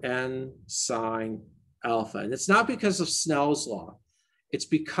over n sine alpha. And it's not because of Snell's law. It's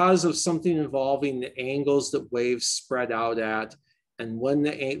because of something involving the angles that waves spread out at. And when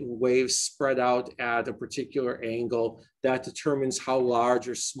the waves spread out at a particular angle, that determines how large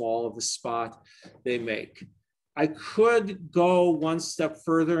or small of a spot they make. I could go one step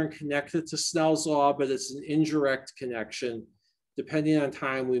further and connect it to Snell's law, but it's an indirect connection. Depending on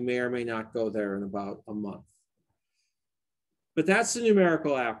time, we may or may not go there in about a month. But that's the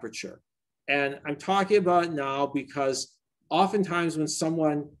numerical aperture. And I'm talking about it now because oftentimes when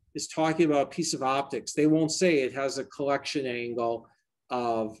someone is talking about a piece of optics, they won't say it has a collection angle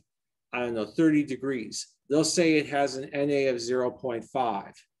of, I don't know, 30 degrees. They'll say it has an NA of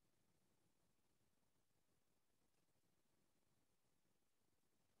 0.5.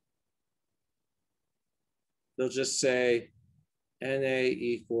 They'll just say NA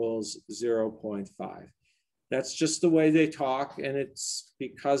equals 0.5. That's just the way they talk, and it's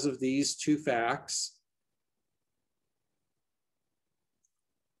because of these two facts.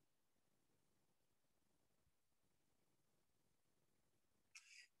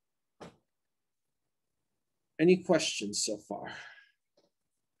 Any questions so far?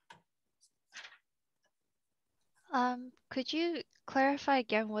 Could you clarify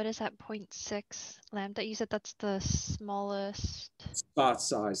again, what is that 0.6 lambda? You said that's the smallest spot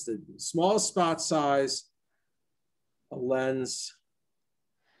size. The smallest spot size a lens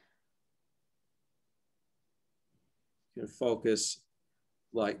can focus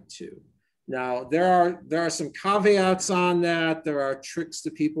light to. Now, there are some caveats on that. There are tricks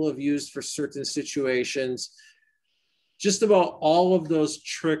that people have used for certain situations. Just about all of those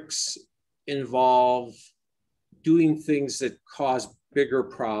tricks involve doing things that cause bigger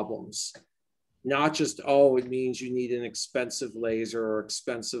problems. Not just, oh, it means you need an expensive laser or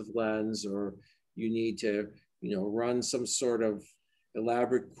expensive lens, or you need to, run some sort of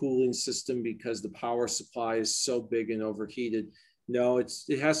elaborate cooling system because the power supply is so big and overheated. No, it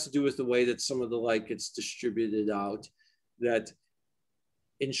has to do with the way that some of the light gets distributed out. That,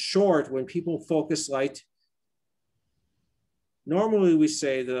 in short, when people focus light, normally we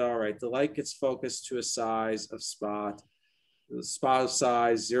say that, all right, the light gets focused to a size of spot, the spot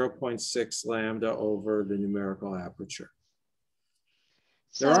size 0.6 lambda over the numerical aperture.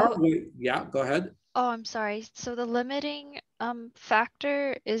 So, yeah, go ahead. Oh, I'm sorry. So the limiting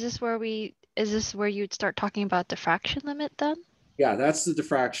factor, is this where you'd start talking about diffraction limit then? Yeah, that's the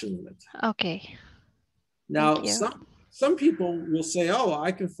diffraction limit. Okay. Now, some people will say, oh,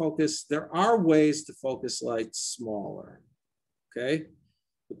 I can focus. There are ways to focus light smaller. Okay.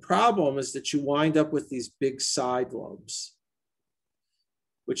 The problem is that you wind up with these big side lobes,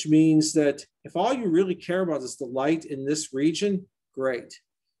 which means that if all you really care about is the light in this region, great.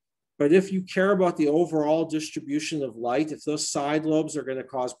 But if you care about the overall distribution of light, if those side lobes are going to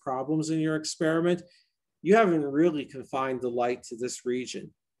cause problems in your experiment, you haven't really confined the light to this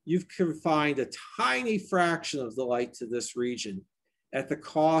region. You've confined a tiny fraction of the light to this region at the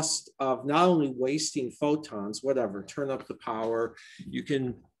cost of not only wasting photons, whatever, turn up the power, you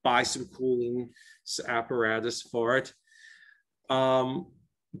can buy some cooling apparatus for it.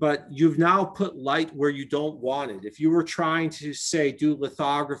 But you've now put light where you don't want it. If you were trying to, say, do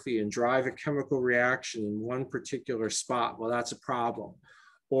lithography and drive a chemical reaction in one particular spot, well, that's a problem.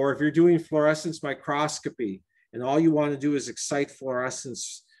 Or if you're doing fluorescence microscopy and all you want to do is excite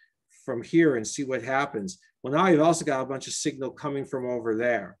fluorescence from here and see what happens, well, now you've also got a bunch of signal coming from over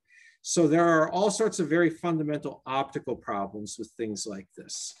there. So there are all sorts of very fundamental optical problems with things like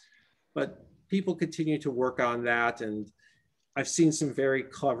this. But people continue to work on that, and I've seen some very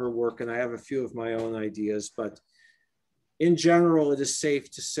clever work, and I have a few of my own ideas, but in general, it is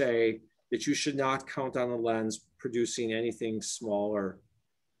safe to say that you should not count on a lens producing anything smaller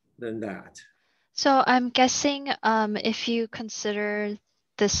than that. So I'm guessing if you consider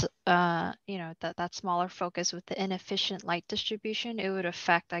this, that smaller focus with the inefficient light distribution, it would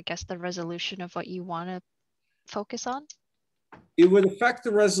affect, I guess, the resolution of what you want to focus on? It would affect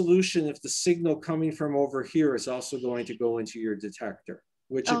the resolution if the signal coming from over here is also going to go into your detector,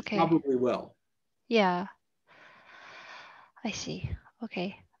 which it probably will. Yeah, I see.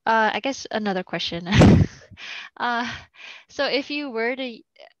 Okay. I guess another question. So if you were to,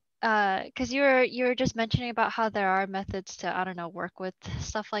 because you were just mentioning about how there are methods to, I don't know, work with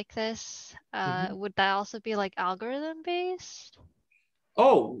stuff like this. Would that also be like algorithm based?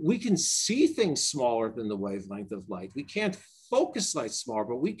 Oh, we can see things smaller than the wavelength of light. We can't focus light smaller,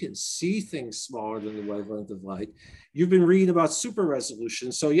 but we can see things smaller than the wavelength of light. You've been reading about super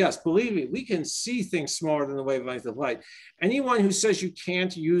resolution. So yes, believe me, we can see things smaller than the wavelength of light. Anyone who says you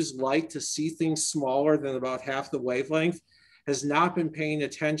can't use light to see things smaller than about half the wavelength has not been paying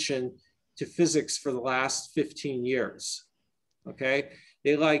attention to physics for the last 15 years. Okay.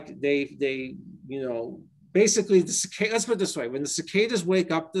 They you know, basically the cicada, let's put it this way, when the cicadas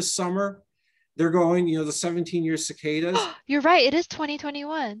wake up this summer, they're going, you know, the 17-year cicadas. You're right, it is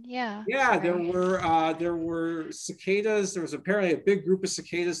 2021. Yeah. Yeah, Sorry. there were cicadas. There was apparently a big group of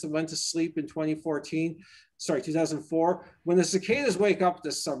cicadas that went to sleep in 2004. When the cicadas wake up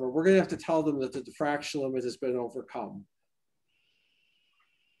this summer, we're going to have to tell them that the diffraction limit has been overcome.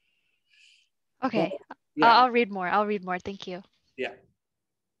 Okay. But, yeah. I'll read more. I'll read more. Thank you. Yeah.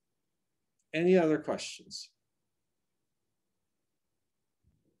 Any other questions?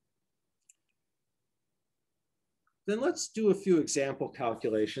 Then let's do a few example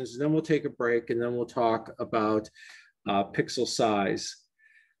calculations, and then we'll take a break, and then we'll talk about pixel size.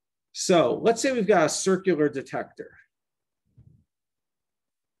 So let's say we've got a circular detector.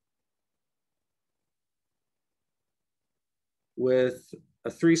 With a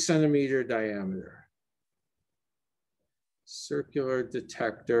 3-centimeter diameter. Circular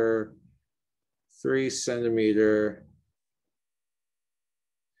detector, 3-centimeter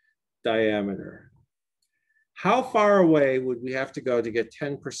diameter. How far away would we have to go to get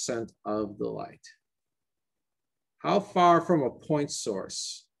 10% of the light? How far from a point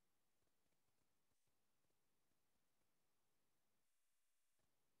source?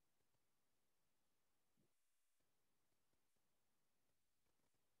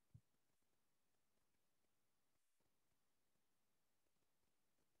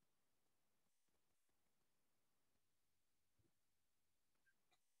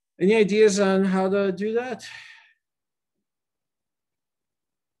 Any ideas on how to do that?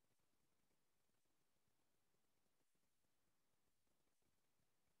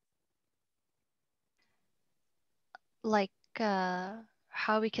 Like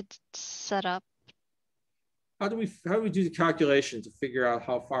how we could set up. How do we do the calculation to figure out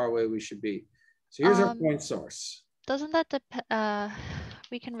how far away we should be? So here's our point source. Doesn't that depend?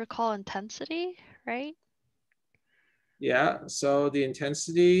 We can recall intensity, right? Yeah, so the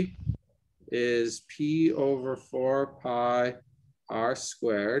intensity is P over 4 pi r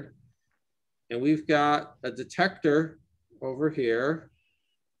squared. And we've got a detector over here,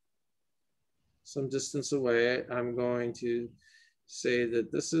 some distance away. I'm going to say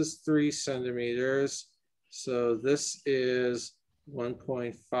that this is 3 centimeters. So this is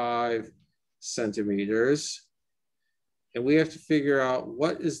 1.5 centimeters. And we have to figure out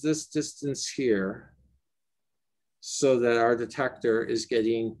what is this distance here so that our detector is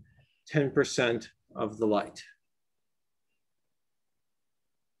getting 10% of the light.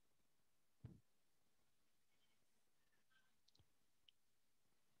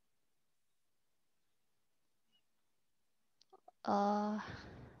 I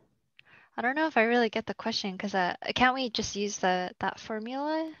don't know if I really get the question because can't we just use that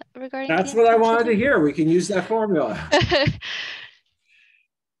formula regarding That's the what intensity? I wanted to hear. We can use that formula.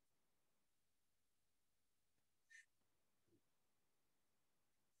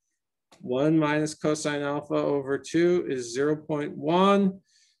 1 minus cosine alpha over 2 is 0.1.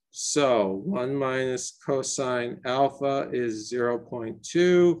 So 1 minus cosine alpha is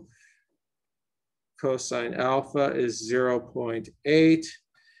 0.2. Cosine alpha is 0.8.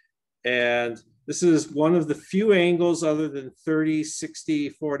 And this is one of the few angles other than 30, 60,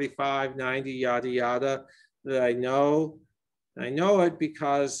 45, 90, yada, yada, that I know. I know it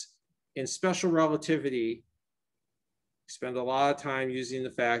because in special relativity, spend a lot of time using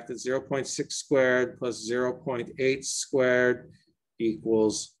the fact that 0.6 squared plus 0.8 squared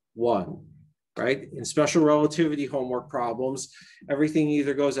equals 1, right? In special relativity homework problems, everything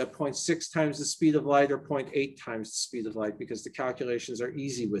either goes at 0.6 times the speed of light or 0.8 times the speed of light because the calculations are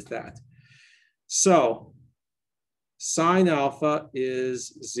easy with that. So sine alpha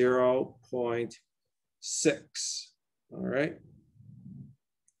is 0.6, all right?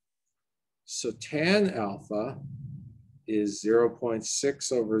 So tan alpha is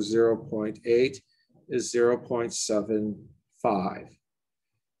 0.6 over 0.8 is 0.75.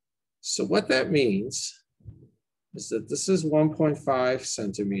 So what that means is that this is 1.5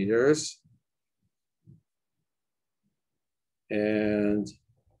 centimeters. And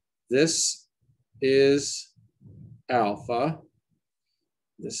this is alpha.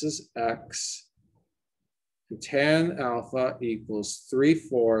 This is x. And tan alpha equals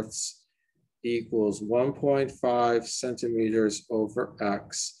 3/4 equals 1.5 centimeters over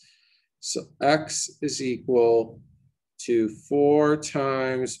x. So x is equal to 4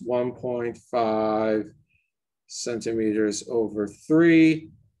 times 1.5 centimeters over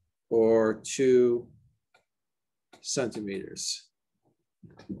 3, or 2 centimeters.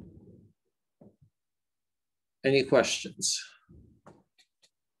 Any questions?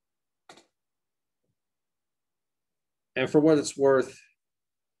 And for what it's worth,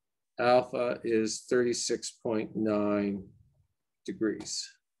 alpha is 36.9 degrees.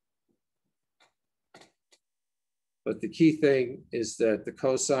 But the key thing is that the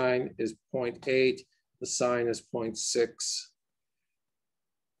cosine is 0.8, the sine is 0.6.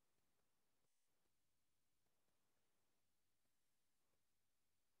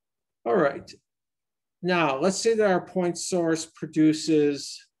 All right. Now, let's say that our point source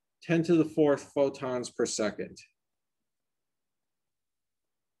produces 10 to the 4th photons per second.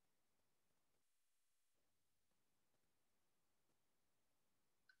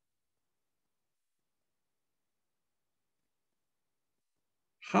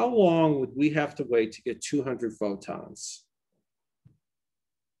 How long would we have to wait to get 200 photons?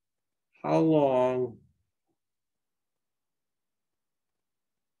 How long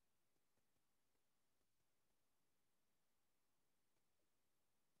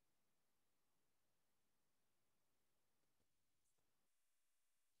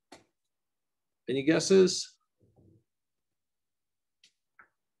Any guesses?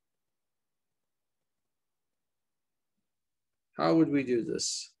 How would we do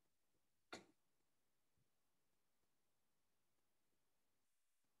this?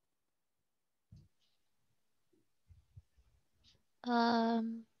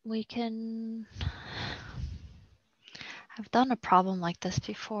 We can. I've done a problem like this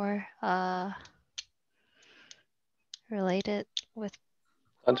before. Related with.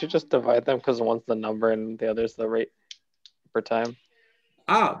 Don't you just divide them because one's the number and the other's the rate per time?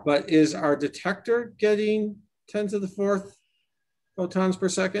 But is our detector getting 10 to the 4th photons per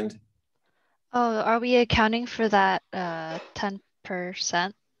second? Oh, are we accounting for that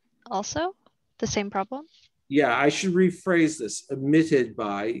 10% also? The same problem? Yeah, I should rephrase this, emitted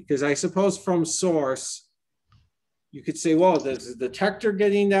by, because I suppose from source, you could say, well, is the detector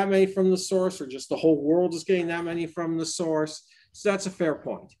getting that many from the source, or just the whole world is getting that many from the source? So that's a fair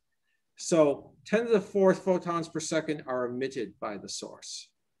point. So 10 to the 4th photons per second are emitted by the source.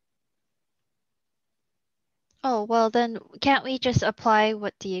 Oh, well, then can't we just apply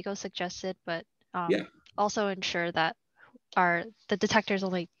what Diego suggested, but Yeah. also ensure that the detector is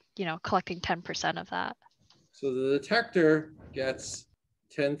only, collecting 10% of that? So the detector gets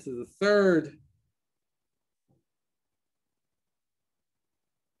 10 to the 3rd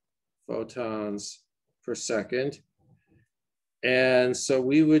photons per second. And so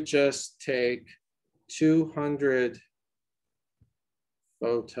we would just take 200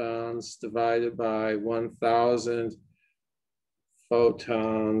 photons divided by 1,000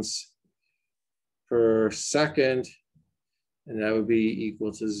 photons per second, and that would be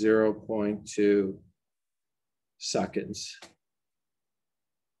equal to 0.2 seconds.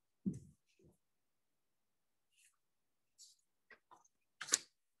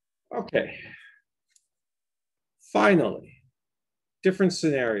 Okay. Finally, different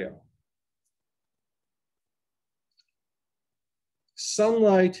scenario.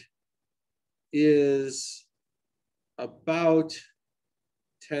 Sunlight is about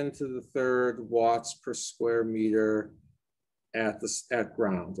 10 to the 3rd watts per square meter at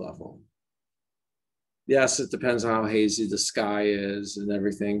ground level. Yes, it depends on how hazy the sky is and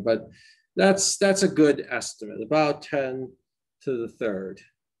everything, but that's a good estimate, about 10 to the 3rd.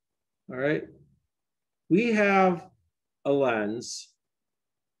 All right. We have a lens,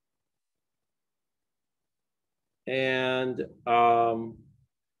 and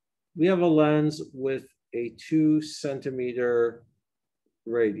we have a lens with a 2 centimeter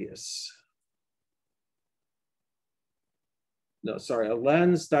radius. No, sorry, a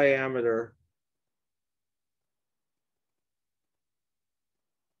lens diameter .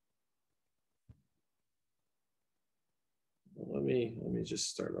 Let me just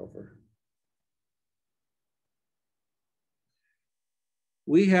start over.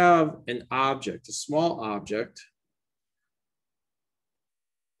 We have an object, a small object,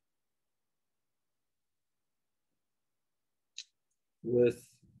 with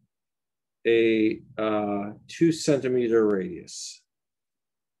a 2 centimeter radius.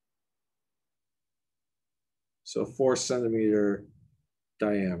 So 4 centimeter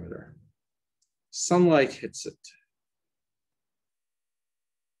diameter. Sunlight hits it.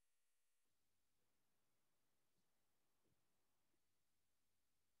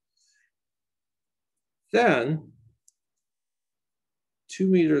 Then 2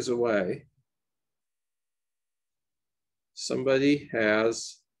 meters away, somebody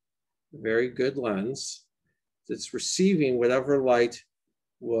has a very good lens that's receiving whatever light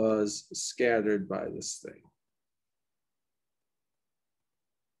was scattered by this thing.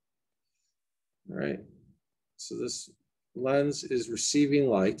 All right, so this lens is receiving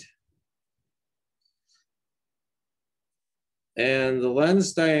light. And the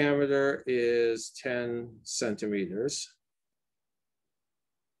lens diameter is 10 centimeters.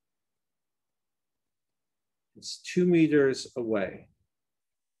 It's 2 meters away.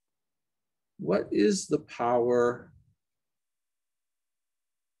 What is the power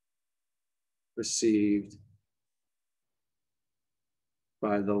received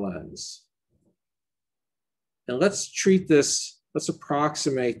by the lens? And let's treat this, let's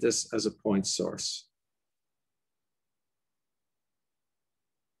approximate this as a point source.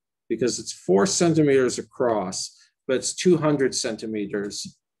 Because it's 4 centimeters across, but it's 200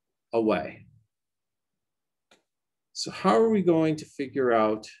 centimeters away. So how are we going to figure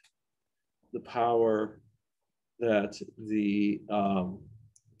out the power that the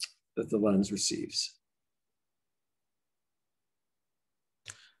lens receives?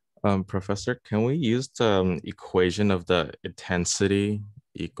 Professor, can we use the equation of the intensity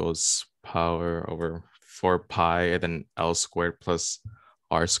equals power over 4 pi and then L squared plus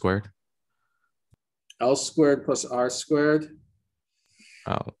R squared? L squared plus R squared?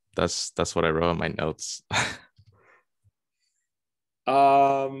 Oh, that's what I wrote in my notes.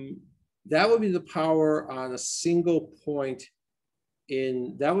 That would be the power on a single point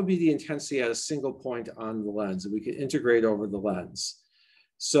in, that would be the intensity at a single point on the lens, and we could integrate over the lens.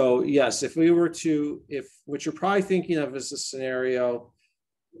 So yes, if we were to, if what you're probably thinking of is a scenario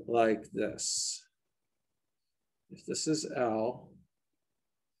like this. If this is L,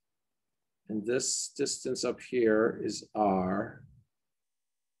 and this distance up here is R,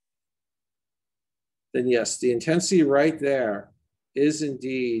 then yes, the intensity right there is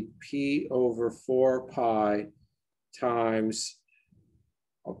indeed P over 4 pi times,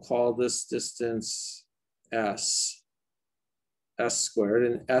 I'll call this distance S squared,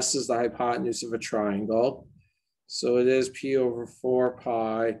 and S is the hypotenuse of a triangle. So it is P over 4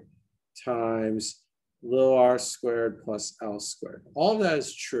 pi times little r squared plus L squared. All of that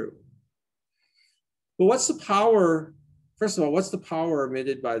is true. But what's the power, first of all, what's the power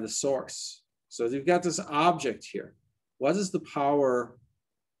emitted by the source? So you've got this object here. What is the power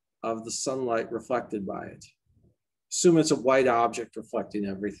of the sunlight reflected by it? Assume it's a white object reflecting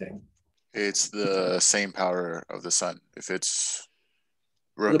everything. It's the same power of the sun. If it's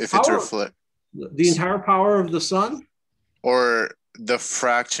the entire power of the sun? Or the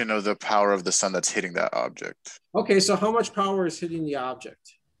fraction of the power of the sun that's hitting that object. Okay, so how much power is hitting the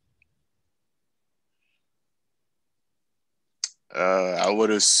object? I would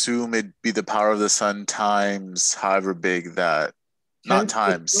assume it'd be the power of the sun times however big that, not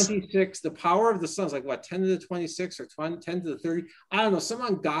times. 26, the power of the sun is like what, 10 to the 26 or 10 to the 30? I don't know, some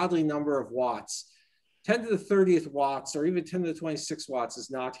ungodly number of watts. 10 to the 30th watts or even 10 to the 26 watts is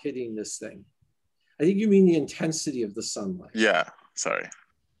not hitting this thing. I think you mean the intensity of the sunlight. Yeah, sorry.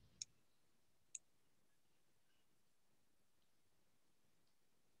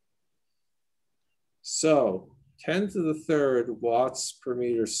 So 10 to the third watts per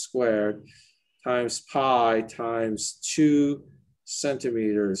meter squared times pi times 2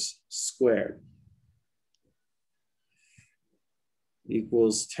 centimeters squared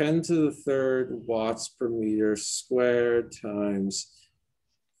equals 10 to the third watts per meter squared times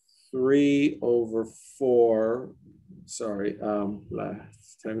 3 over 4, sorry,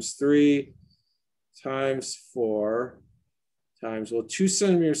 times 3 times 4 times, well, 2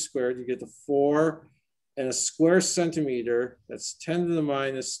 centimeters squared, you get the 4 and a square centimeter, that's 10 to the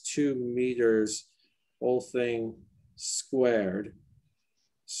minus 2 meters, whole thing squared.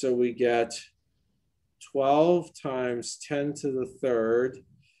 So we get 12 times 10 to the third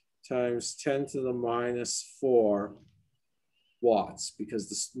times 10 to the minus 4 watts, because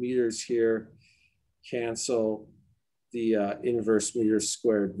the meters here cancel the inverse meters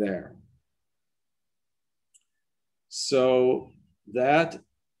squared there. So that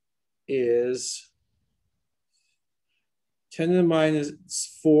is 10 to the minus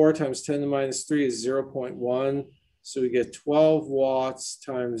 4 times 10 to the minus 3 is 0.1. So we get 12 watts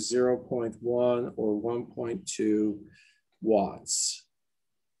times 0.1 or 1.2 watts.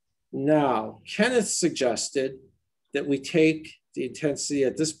 Now, Kenneth suggested that we take the intensity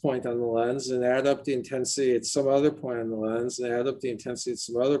at this point on the lens and add up the intensity at some other point on the lens and add up the intensity at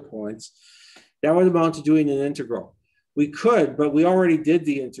some other points. That would amount to doing an integral. We could, but we already did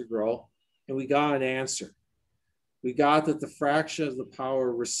the integral. and we got an answer. We got that the fraction of the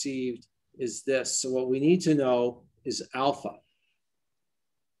power received is this. So what we need to know is alpha.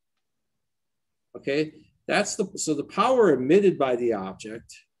 Okay, so the power emitted by the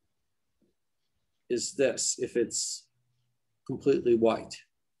object is this if it's completely white.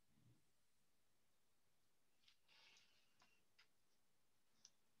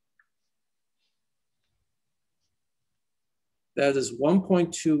 That is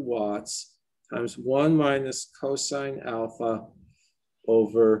 1.2 watts times 1 minus cosine alpha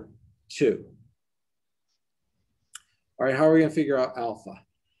over 2. All right, how are we going to figure out alpha?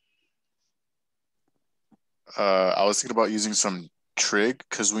 I was thinking about using some trig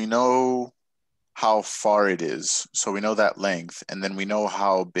because we know how far it is. So we know that length, and then we know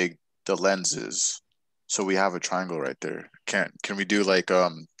how big the lens is. So we have a triangle right there. Can we do like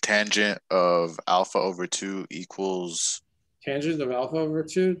tangent of alpha over 2 equals tangent of alpha over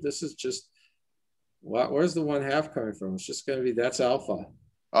 2? This is just, where's the 1/2 coming from? It's just going to be, that's alpha.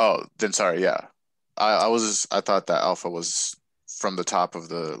 Oh, then sorry, yeah. I thought that alpha was from the top of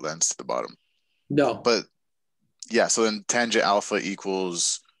the lens to the bottom. No. But yeah, so then tangent alpha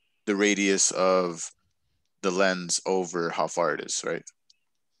equals the radius of the lens over how far it is, right?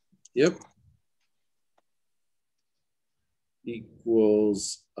 Yep.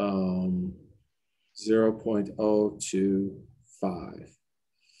 Equals 0.025.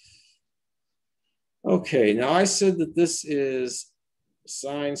 Okay, now I said that this is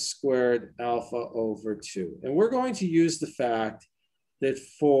sine squared alpha over 2. And we're going to use the fact that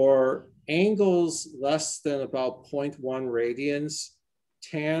for angles less than about 0.1 radians,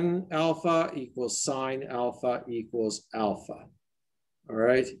 tan alpha equals sine alpha equals alpha. All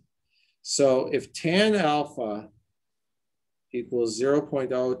right. So if tan alpha equals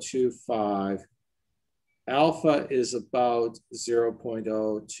 0.025, alpha is about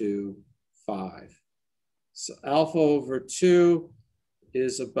 0.025. So alpha over 2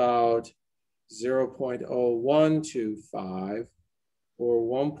 is about 0.0125, or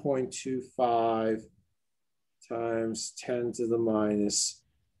 1.25 times 10 to the minus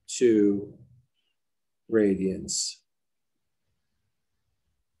 2 radians.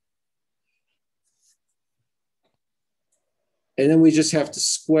 And then we just have to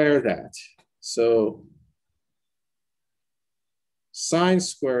square that. So sine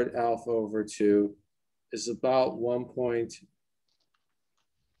squared alpha over 2 is about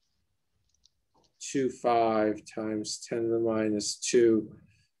 1.25 times 10 to the minus 2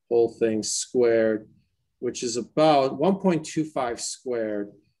 whole thing squared, which is about 1.25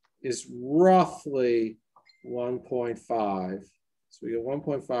 squared is roughly 1.5. So we get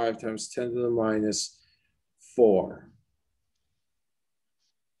 1.5 times 10 to the minus 4.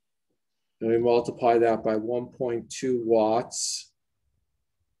 And we multiply that by 1.2 watts.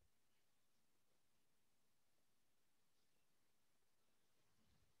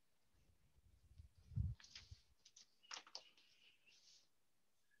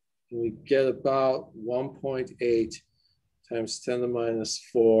 And we get about 1.8 times 10 to the minus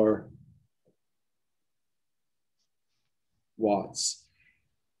 4 watts.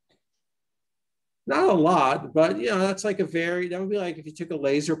 Not a lot, but that's like that would be like if you took a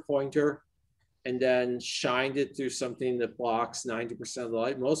laser pointer and then shined it through something that blocks 90% of the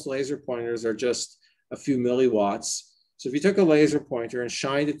light. Most laser pointers are just a few milliwatts. So if you took a laser pointer and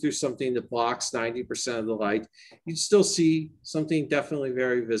shined it through something that blocks 90% of the light, you'd still see something definitely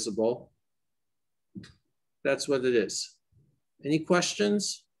very visible. That's what it is. Any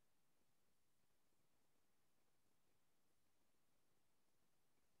questions?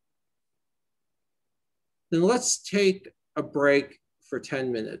 Then let's take a break for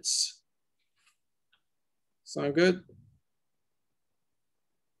 10 minutes. Sound good?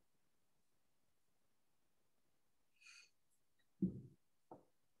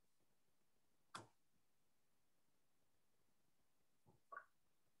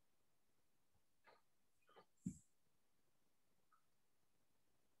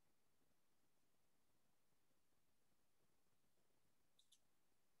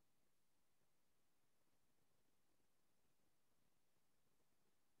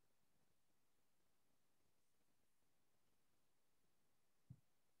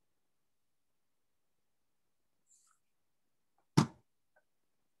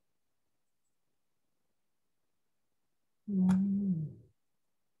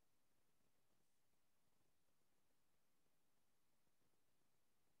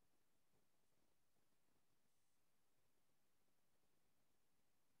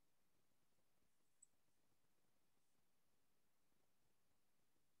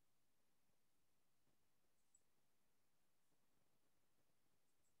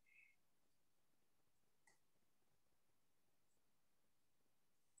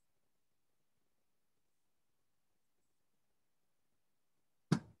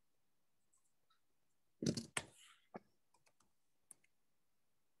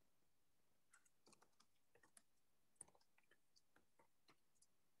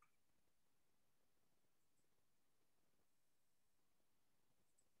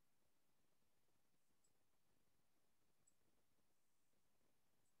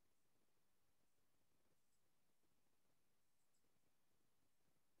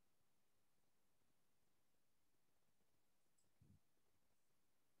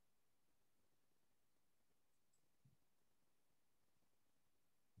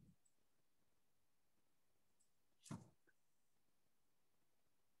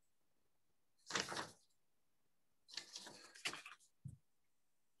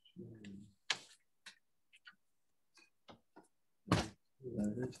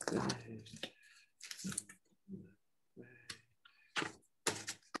 You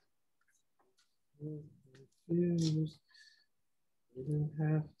didn't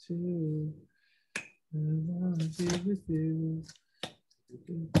have to. I wanna be with you.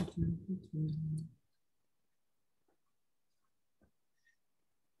 He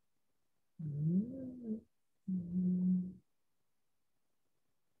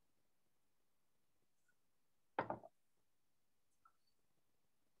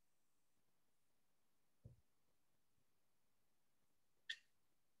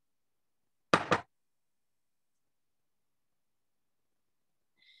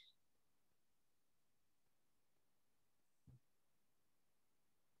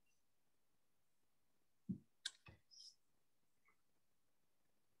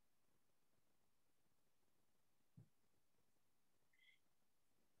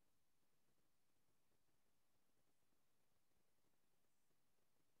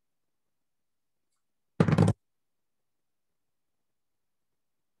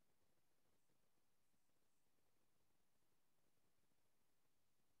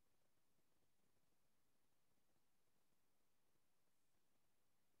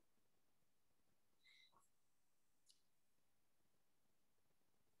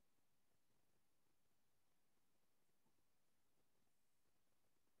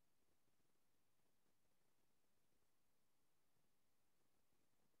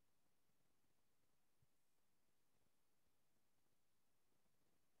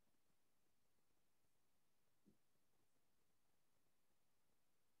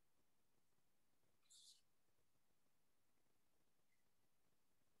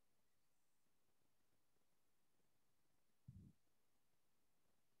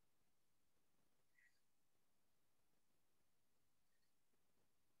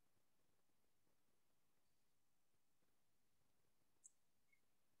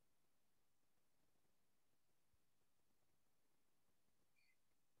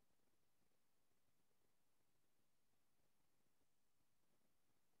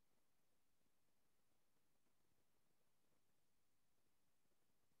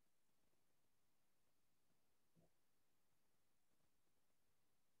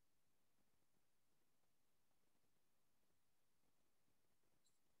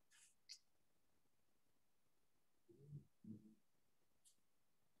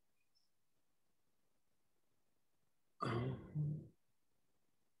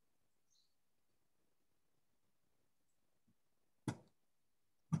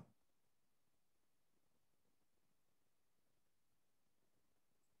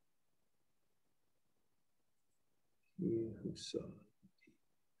who saw.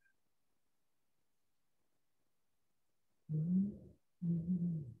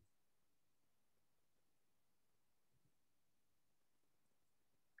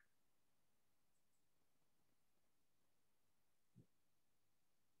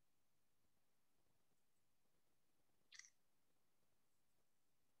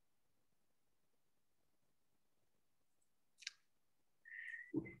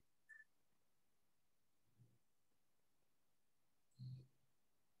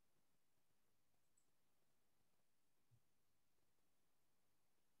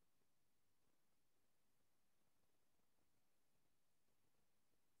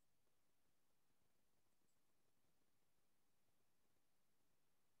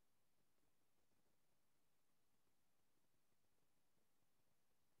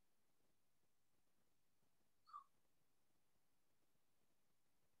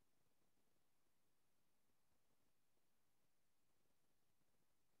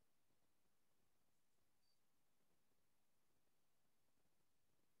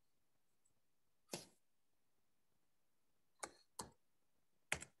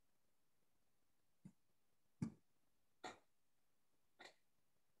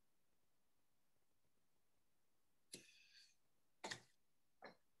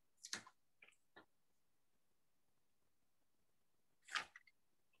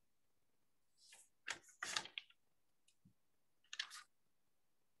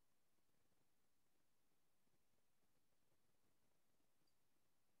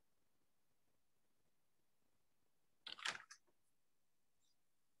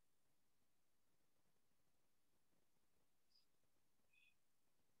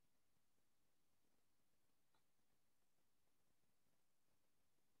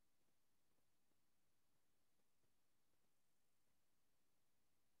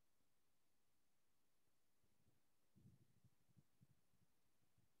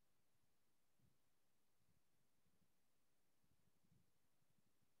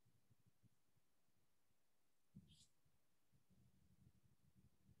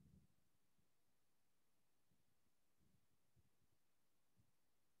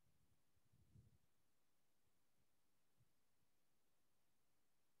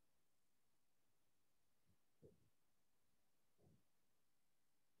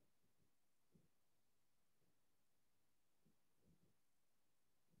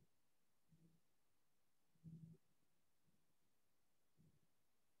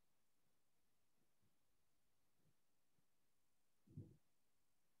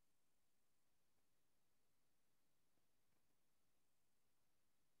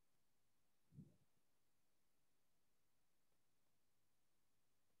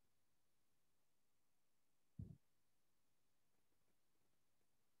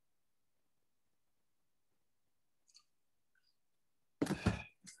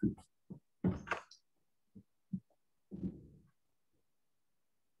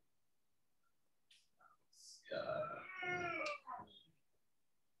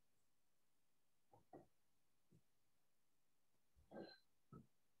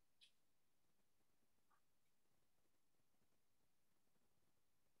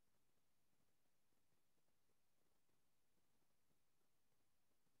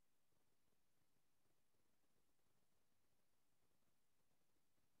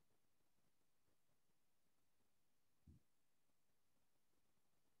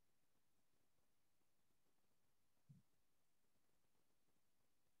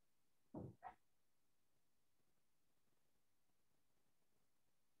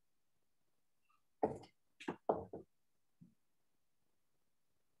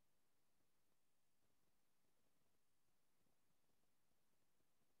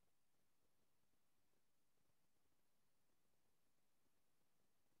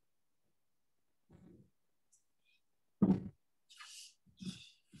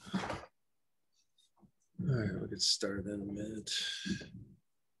 All right, we'll get started in a minute.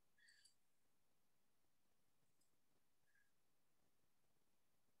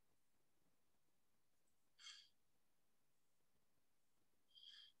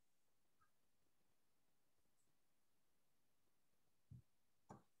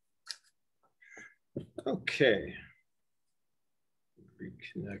 Okay.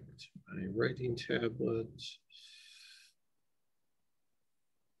 Reconnect my writing tablet.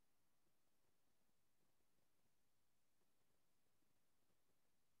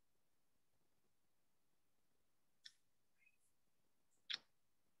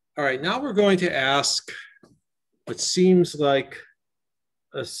 All right, now we're going to ask what seems like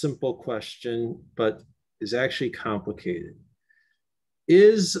a simple question, but is actually complicated.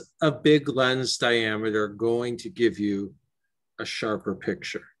 Is a big lens diameter going to give you a sharper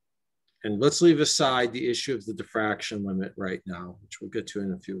picture? And let's leave aside the issue of the diffraction limit right now, which we'll get to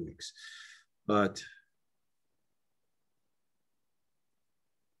in a few weeks. But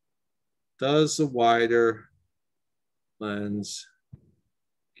does a wider lens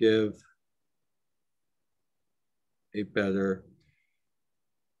give a better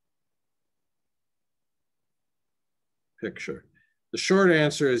picture? The short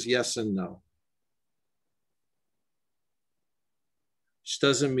answer is yes and no. Which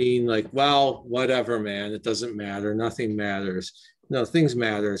doesn't mean like, well, whatever, man, it doesn't matter, nothing matters. No, things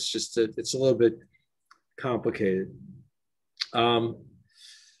matter. It's just that it's a little bit complicated. The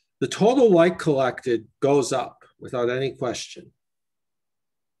total light collected goes up without any question.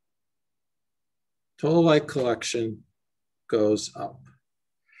 Total light collection goes up.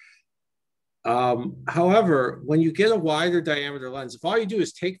 However, when you get a wider diameter lens, if all you do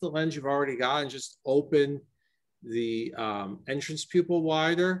is take the lens you've already got and just open the entrance pupil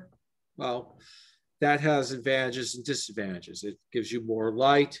wider, well, that has advantages and disadvantages. It gives you more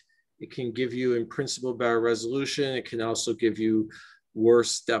light. It can give you, in principle, better resolution. It can also give you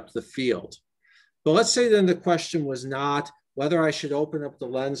worse depth of field. But let's say then the question was not whether I should open up the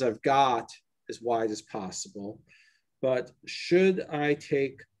lens I've got as wide as possible, but should I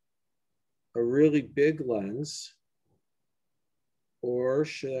take a really big lens or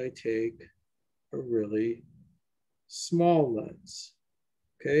should I take a really small lens?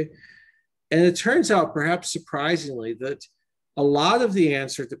 Okay. And it turns out, perhaps surprisingly, that a lot of the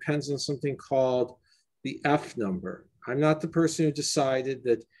answer depends on something called the F number. I'm not the person who decided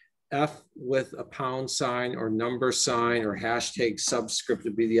that F with a pound sign or number sign or hashtag subscript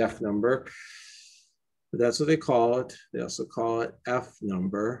would be the F number. But that's what they call it. They also call it F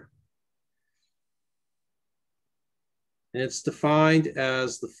number. And it's defined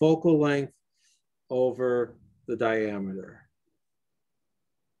as the focal length over the diameter.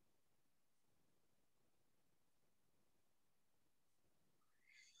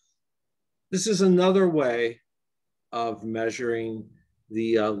 This is another way of measuring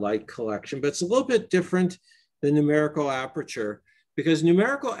the light collection, but it's a little bit different than numerical aperture because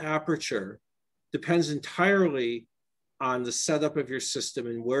numerical aperture depends entirely on the setup of your system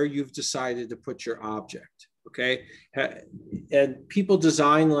and where you've decided to put your object, okay? And people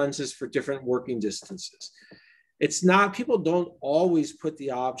design lenses for different working distances. It's not, people don't always put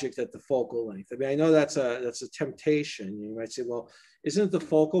the object at the focal length. I mean, I know that's a temptation. You might say, well, isn't the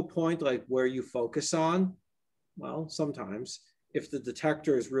focal point like where you focus on? Well, sometimes. If the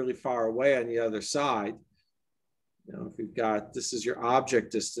detector is really far away on the other side, you know, if you've got, this is your object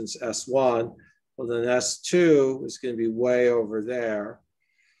distance, S1, well then S2 is going to be way over there,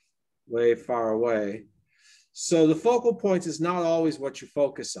 way far away. So the focal point is not always what you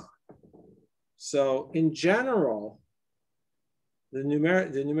focus on. So in general, the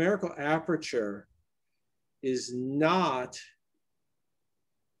numerical aperture is not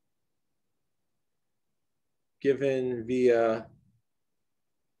given via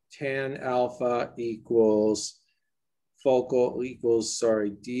tan alpha equals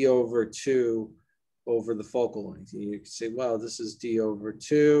D over 2 over the focal length. And you can say, well, this is D over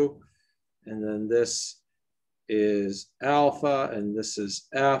 2, and then this is alpha, and this is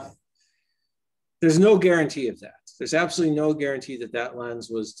F. There's no guarantee of that. There's absolutely no guarantee that that lens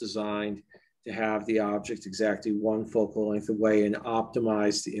was designed to have the object exactly one focal length away and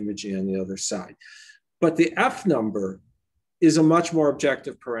optimize the imaging on the other side. But the F number is a much more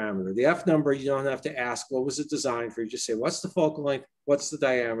objective parameter. The F number, you don't have to ask, what was it designed for? You just say, what's the focal length? What's the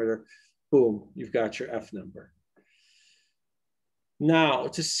diameter? Boom, you've got your F number. Now,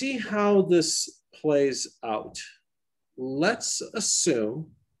 to see how this plays out, let's assume,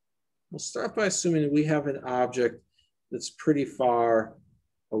 we'll start by assuming that we have an object that's pretty far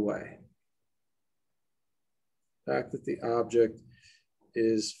away. The fact that the object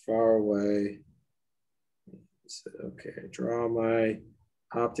is far away Okay, draw my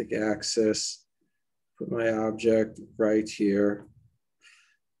optic axis, put my object right here.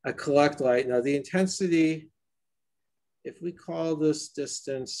 I collect light. Now the intensity, if we call this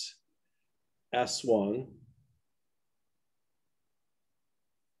distance S1,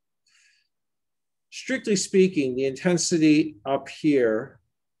 strictly speaking, the intensity up here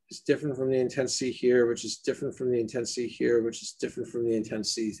is different from the intensity here, which is different from the intensity here, which is different from the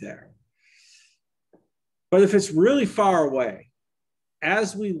intensity there. But if it's really far away,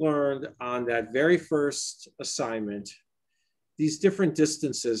 as we learned on that very first assignment, these different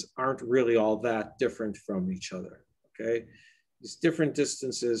distances aren't really all that different from each other, okay? These different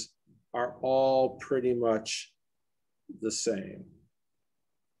distances are all pretty much the same.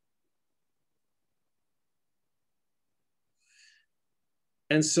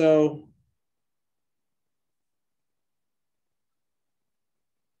 And so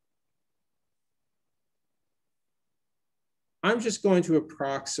I'm just going to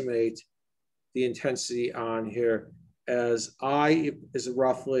approximate the intensity on here as I is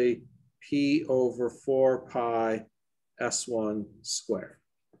roughly P over 4 pi S1 squared,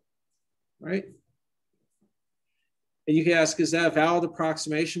 right? And you can ask, is that a valid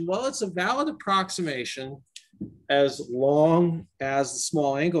approximation? Well, it's a valid approximation as long as the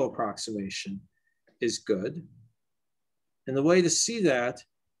small angle approximation is good. And the way to see that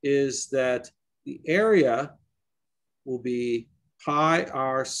is that the area will be pi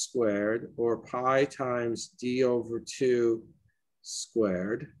r squared, or pi times d over 2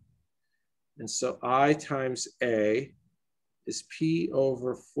 squared. And so I times A is P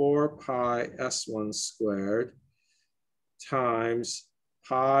over 4 pi S1 squared times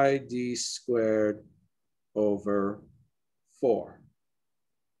pi d squared over 4,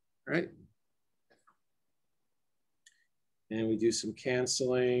 right? And we do some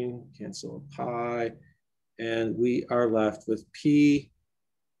canceling, cancel a pi, and we are left with P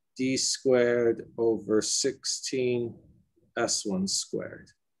d squared over 16 S1 squared.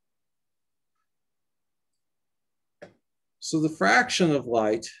 So the fraction of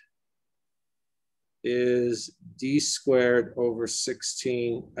light is d squared over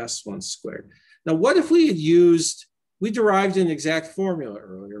 16 S1 squared. Now, what if we had used, we derived an exact formula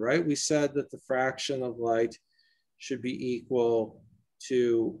earlier, right? We said that the fraction of light should be equal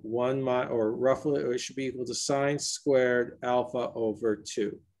to 1 or roughly, or it should be equal to sine squared alpha over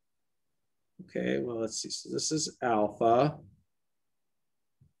 2. Okay, well, let's see. So this is alpha.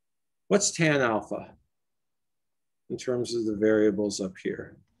 What's tan alpha in terms of the variables up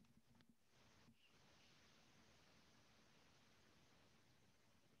here?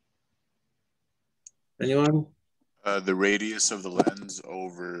 Anyone? The radius of the lens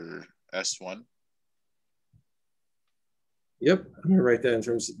over S1. Yep, I'm gonna write that in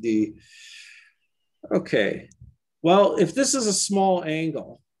terms of D. Okay, well, if this is a small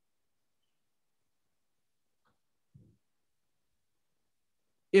angle,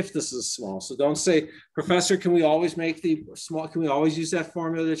 if this is small, so don't say, Professor, can we always make the small, can we always use that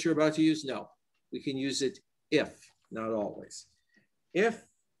formula that you're about to use? No, we can use it if, not always. If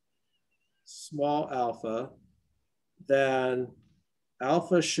small alpha, then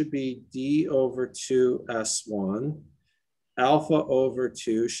alpha should be D over 2 S1. Alpha over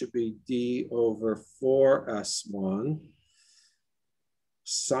 2 should be D over 4 S1.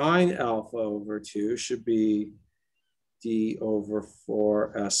 Sine alpha over 2 should be D over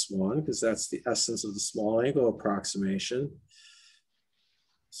 4 S1, because that's the essence of the small angle approximation.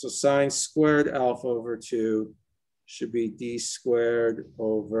 So sine squared alpha over 2 should be D squared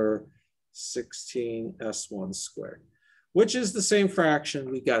over 16 S1 squared, which is the same fraction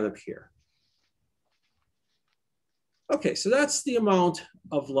we got up here. Okay, so that's the amount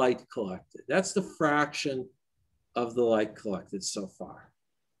of light collected. That's the fraction of the light collected so far.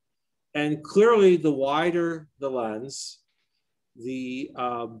 And clearly, the wider the lens, the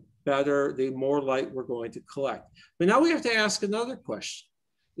better, the more light we're going to collect. But now we have to ask another question.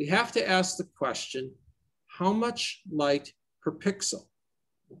 We have to ask the question, how much light per pixel,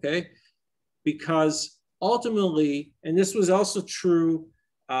 okay? Because ultimately, and this was also true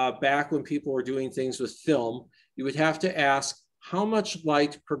back when people were doing things with film, you would have to ask how much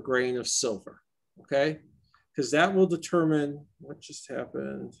light per grain of silver, okay? Because that will determine, what just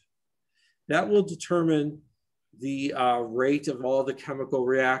happened? That will determine the rate of all the chemical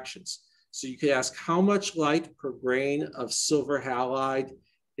reactions. So you could ask how much light per grain of silver halide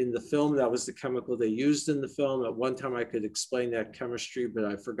in the film. That was the chemical they used in the film. At one time I could explain that chemistry, but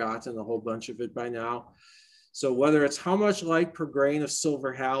I've forgotten a whole bunch of it by now. So whether it's how much light per grain of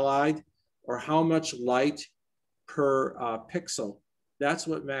silver halide or how much light per pixel, that's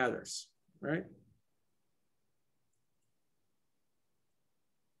what matters, right?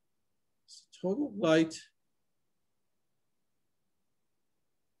 total light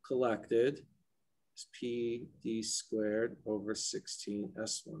collected is PD squared over 16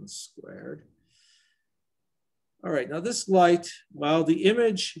 S1 squared. All right, now this light, well, the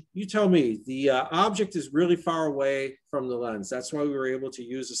image, you tell me, the object is really far away from the lens. That's why we were able to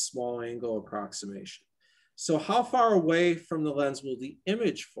use a small angle approximation. So how far away from the lens will the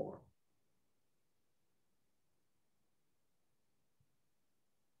image form?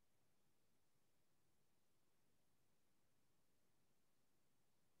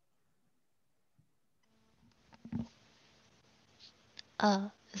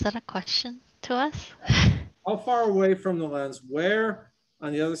 Is that a question to us? How far away from the lens, where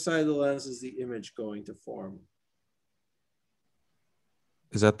on the other side of the lens is the image going to form?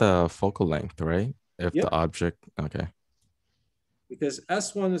 Is that the focal length, right? If Yep. the object, okay. Because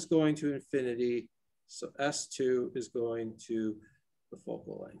S1 is going to infinity, so S2 is going to the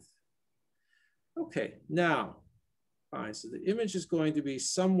focal length. Okay, now, fine, so the image is going to be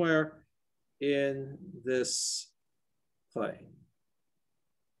somewhere in this plane.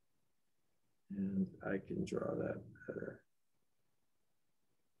 And I can draw that better.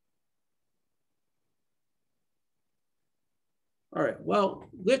 All right, well,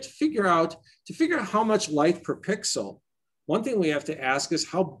 let's figure out how much light per pixel. One thing we have to ask is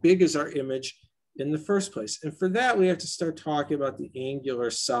how big is our image in the first place? And for that, we have to start talking about the angular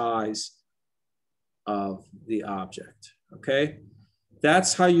size of the object, okay?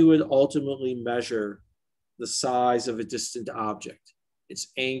 That's how you would ultimately measure the size of a distant object. Its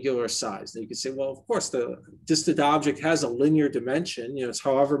angular size. And you can say, well, of course, the distant object has a linear dimension. You know, it's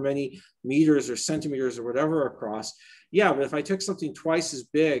however many meters or centimeters or whatever across. Yeah, but if I took something twice as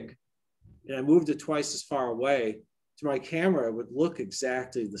big and I moved it twice as far away, to my camera, it would look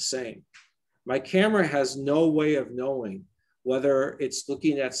exactly the same. My camera has no way of knowing whether it's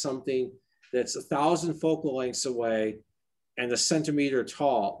looking at something that's 1,000 focal lengths away and a centimeter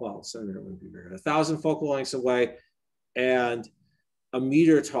tall. Well, centimeter wouldn't be bigger. 1,000 focal lengths away and a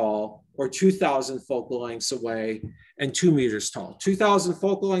meter tall, or 2,000 focal lengths away and 2 meters tall. 2,000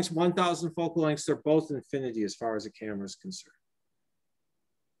 focal lengths, 1,000 focal lengths, they're both infinity as far as the camera is concerned.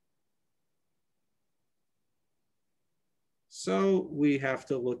 So we have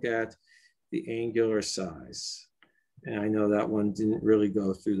to look at the angular size. And I know that one didn't really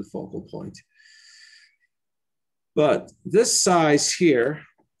go through the focal point. But this size here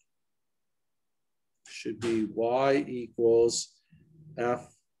should be y equals f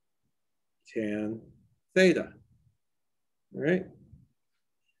tan theta, all right?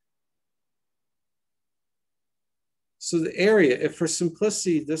 So the area, if for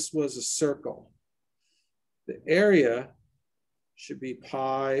simplicity this was a circle, the area should be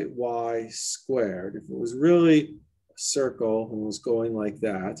pi y squared. If it was really a circle and was going like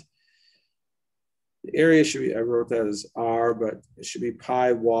that, the area should be, I wrote that as r, but it should be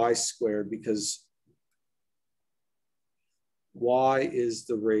pi y squared because y is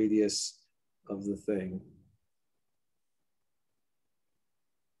the radius of the thing.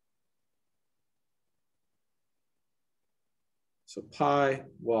 So pi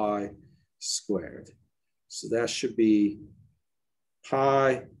y squared. So that should be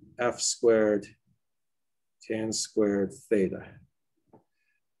pi f squared tan squared theta.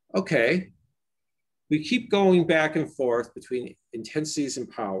 Okay, we keep going back and forth between intensities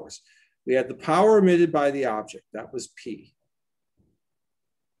and powers. We had the power emitted by the object, that was P.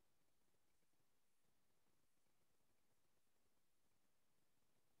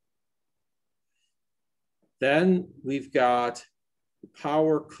 Then we've got the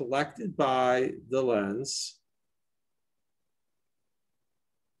power collected by the lens.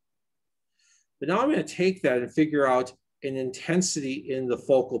 But now I'm going to take that and figure out an intensity in the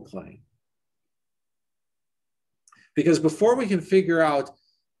focal plane. Because before we can figure out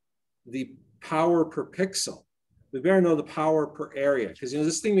the power per pixel, we better know the power per area. Because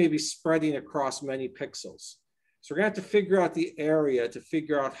this thing may be spreading across many pixels. So we're going to have to figure out the area to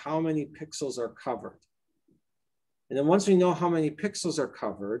figure out how many pixels are covered. And then once we know how many pixels are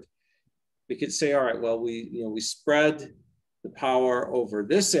covered, we could say, all right, well, we spread the power over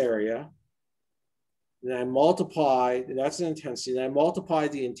this area. And I multiply, and that's an intensity, and I multiply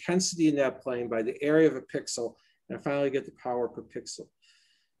the intensity in that plane by the area of a pixel, and I finally get the power per pixel.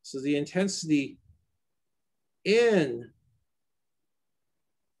 So the intensity in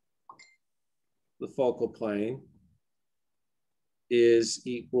the focal plane is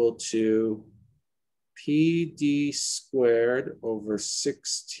equal to PD squared over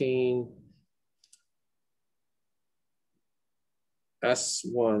 16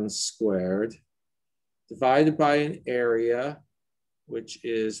 S1 squared divided by an area, which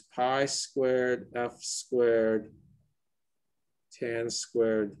is pi squared f squared tan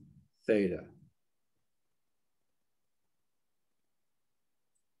squared theta.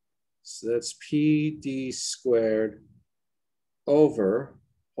 So that's PD squared over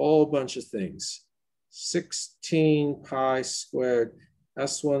a whole bunch of things. 16 pi squared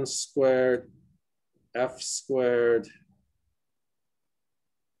S1 squared F squared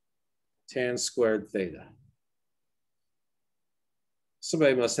tan squared theta.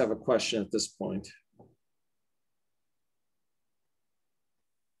 Somebody must have a question at this point.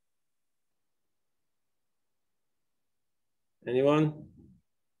 Anyone?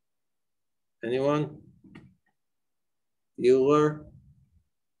 Anyone? Bueller?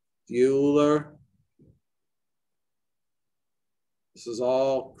 Bueller? This is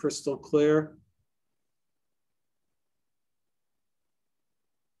all crystal clear.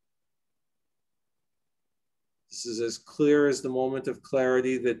 This is as clear as the moment of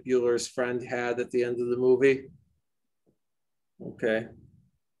clarity that Bueller's friend had at the end of the movie. Okay.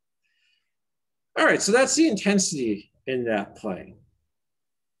 All right, so that's the intensity in that plane.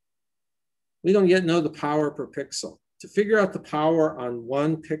 We don't yet know the power per pixel. To figure out the power on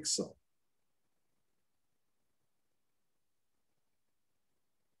one pixel,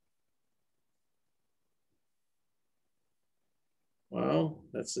 well,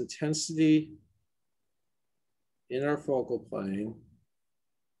 that's intensity in our focal plane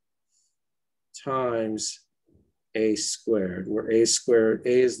times a squared, where a squared,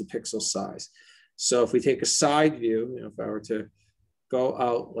 a is the pixel size. So if we take a side view, if I were to go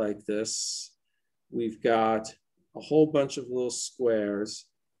out like this, we've got a whole bunch of little squares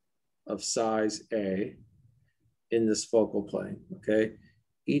of size A in this focal plane, okay?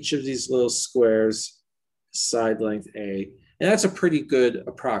 Each of these little squares, side length A, and that's a pretty good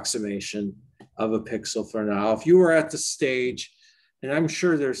approximation of a pixel for now. If you were at the stage, and I'm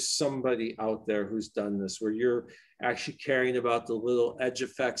sure there's somebody out there who's done this, where you're actually caring about the little edge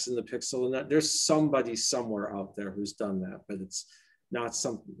effects in the pixel, and that there's somebody somewhere out there who's done that, but it's not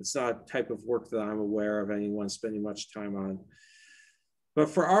a type of work that I'm aware of anyone spending much time on. But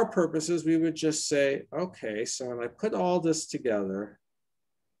for our purposes, we would just say, okay, so when I put all this together,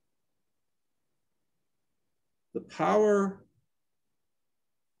 the power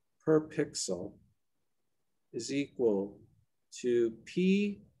per pixel is equal to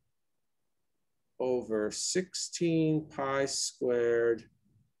P over 16 pi squared.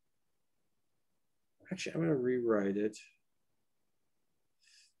 Actually, I'm going to rewrite it.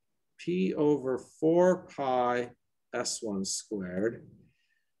 P over 4 pi S1 squared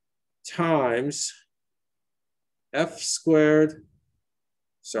times F squared,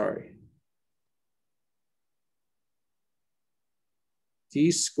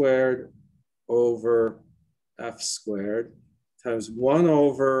 D squared over F squared times 1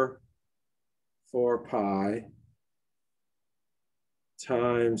 over 4 pi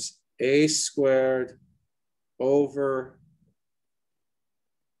times A squared over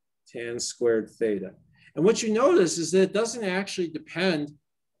tan squared theta. And what you notice is that it doesn't actually depend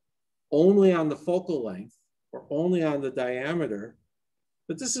only on the focal length or only on the diameter,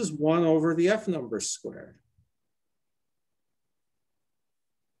 but this is 1 over the F number squared.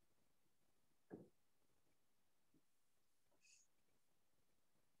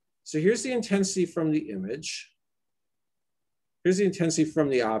 So here's the intensity from the image. Here's the intensity from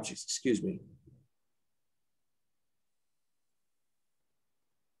the objects, excuse me.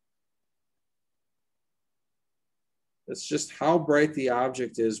 That's just how bright the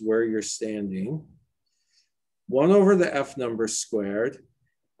object is where you're standing. 1 over the F number squared.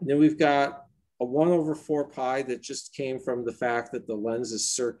 And then we've got a 1 over 4 pi that just came from the fact that the lens is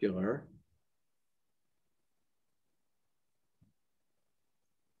circular.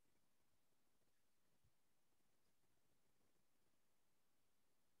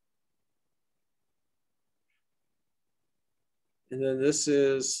 And then this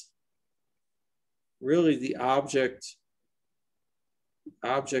is really the object's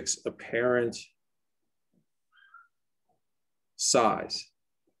apparent size.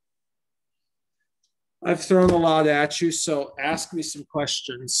 I've thrown a lot at you, so ask me some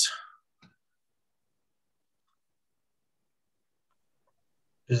questions.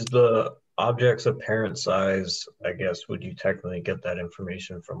 Is the object's apparent size, I guess, would you technically get that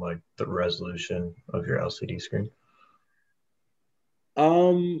information from like the resolution of your LCD screen?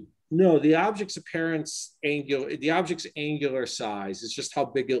 No, the object's angular size is just how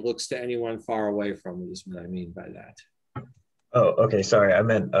big it looks to anyone far away from it, is what I mean by that. Oh, okay. Sorry, I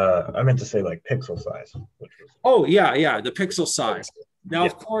meant to say like pixel size. Oh, yeah, the pixel size. Now,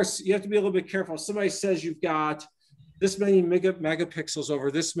 of course, you have to be a little bit careful. If somebody says you've got this many megapixels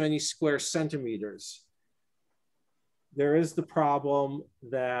over this many square centimeters, there is the problem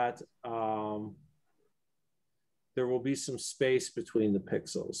that there will be some space between the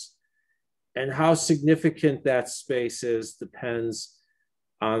pixels. And how significant that space is depends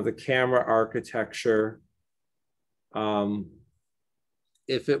on the camera architecture.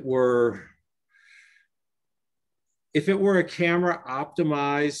 If it were a camera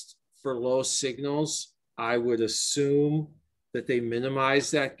optimized for low signals, I would assume that they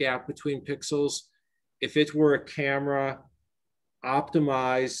minimize that gap between pixels. If it were a camera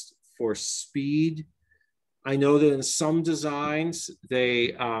optimized for speed, I know that in some designs,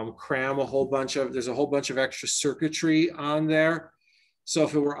 they cram there's a whole bunch of extra circuitry on there. So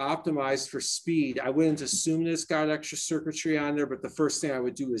if it were optimized for speed, I wouldn't assume that it's got extra circuitry on there, but the first thing I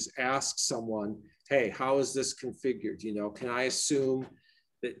would do is ask someone, hey, how is this configured? You know, can I assume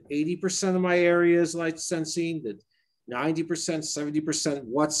that 80% of my area is light sensing, that 90%, 70%,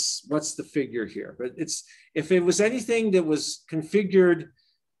 what's the figure here? But if it was anything that was configured,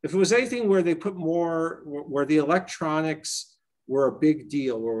 if it was anything where they put more, where the electronics were a big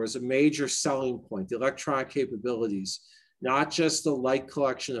deal, where it was a major selling point, the electronic capabilities, not just the light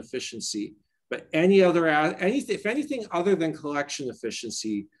collection efficiency, but if anything other than collection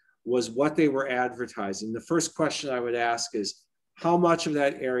efficiency was what they were advertising, the first question I would ask is, how much of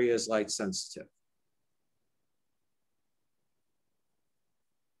that area is light sensitive?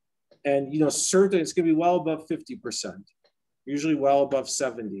 And, you know, certainly it's going to be well above 50%, usually well above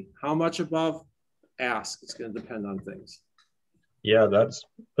 70. How much above? Ask. It's going to depend on things. Yeah, that's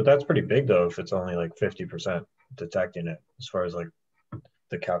pretty big though, if it's only like 50% detecting it, as far as like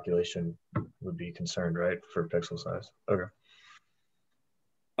the calculation would be concerned, right, for pixel size. Okay.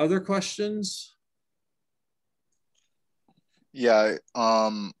 Other questions? Yeah,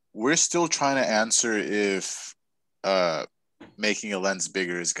 we're still trying to answer if making a lens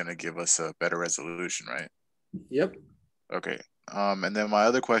bigger is going to give us a better resolution, right? Yep. Okay. And then my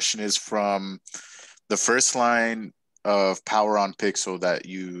other question is from the first line of power on pixel that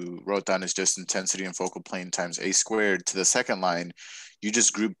you wrote down is just intensity and focal plane times a squared, to the second line, you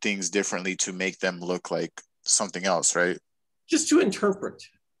just group things differently to make them look like something else, right? Just to interpret.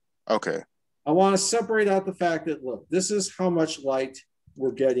 Okay. I want to separate out the fact that, look, this is how much light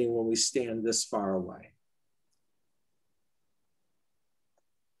we're getting when we stand this far away.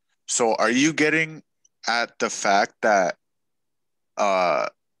 So are you getting at the fact that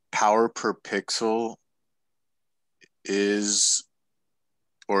power per pixel is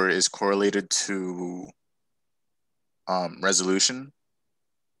correlated to resolution?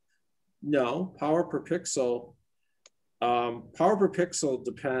 No, power per pixel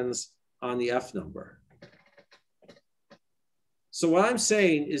depends on the F number. So what I'm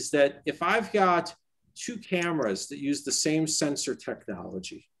saying is that if I've got two cameras that use the same sensor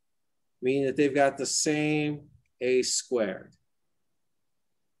technology, meaning that they've got the same A squared,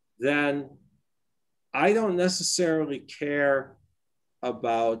 then I don't necessarily care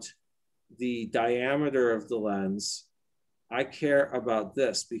about the diameter of the lens. I care about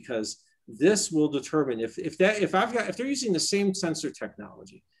this, because this will determine if they're using the same sensor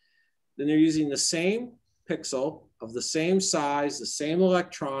technology, then they're using the same pixel of the same size, the same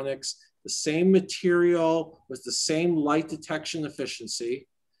electronics, the same material with the same light detection efficiency,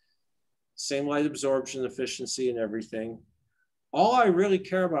 same light absorption efficiency and everything. All I really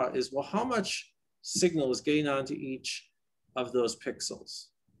care about is, well, how much signal is getting onto each of those pixels,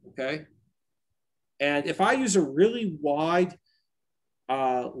 okay? And if I use a really wide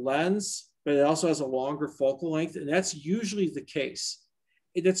lens, but it also has a longer focal length, and that's usually the case.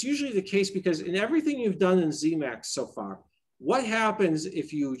 That's usually the case because in everything you've done in ZMAX so far, what happens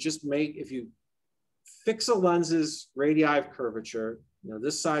if you fix a lens's radii of curvature, you know,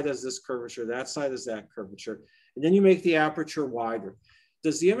 this side has this curvature, that side has that curvature, and then you make the aperture wider.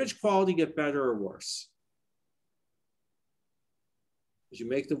 Does the image quality get better or worse? As you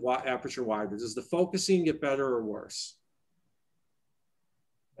make the aperture wider, does the focusing get better or worse?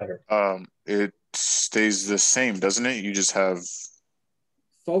 Better. It stays the same, doesn't it? You just have...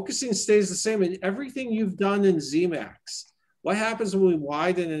 Focusing stays the same in everything you've done in ZMAX. What happens when we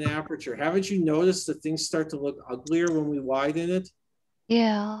widen an aperture? Haven't you noticed that things start to look uglier when we widen it?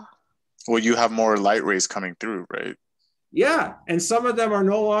 Yeah. Well, you have more light rays coming through, right? Yeah, and some of them are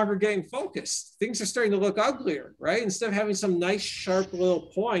no longer getting focused. Things are starting to look uglier, right? Instead of having some nice, sharp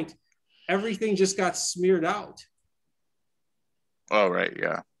little point, everything just got smeared out. Oh, right,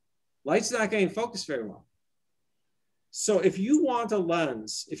 yeah. Light's not getting focused very well. So if you want a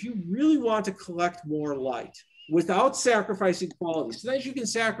lens, if you really want to collect more light, without sacrificing quality. Sometimes you can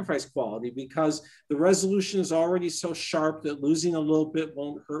sacrifice quality because the resolution is already so sharp that losing a little bit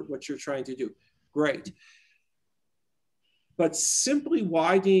won't hurt what you're trying to do. Great. But simply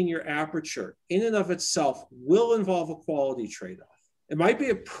widening your aperture in and of itself will involve a quality trade-off. It might be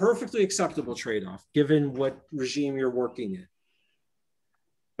a perfectly acceptable trade-off given what regime you're working in,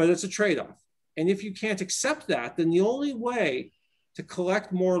 but it's a trade-off. And if you can't accept that, then the only way to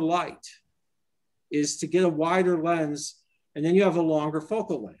collect more light is to get a wider lens, and then you have a longer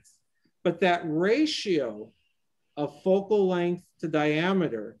focal length. But that ratio of focal length to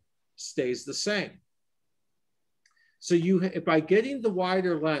diameter stays the same. So by getting the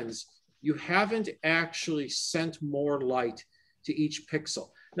wider lens, you haven't actually sent more light to each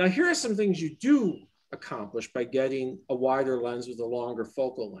pixel. Now, here are some things you do accomplish by getting a wider lens with a longer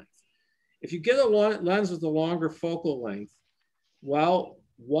focal length. If you get a lens with a longer focal length, well,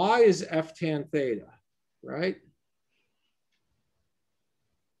 Y is F tan theta, right?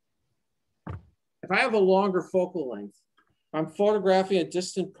 If I have a longer focal length, I'm photographing a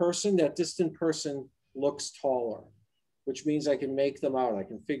distant person, that distant person looks taller, which means I can make them out. I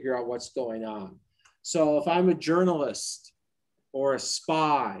can figure out what's going on. So if I'm a journalist or a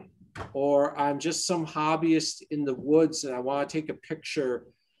spy, or I'm just some hobbyist in the woods and I want to take a picture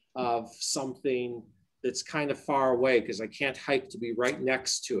of something that's kind of far away because I can't hike to be right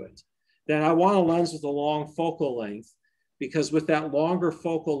next to it, then I want a lens with a long focal length, because with that longer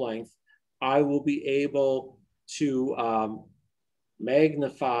focal length, I will be able to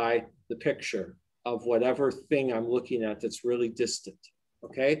magnify the picture of whatever thing I'm looking at that's really distant,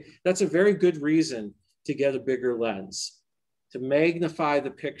 okay? That's a very good reason to get a bigger lens, to magnify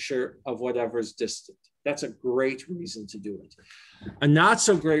the picture of whatever's distant. That's a great reason to do it. A not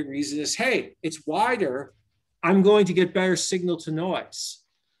so great reason is, hey, it's wider, I'm going to get better signal to noise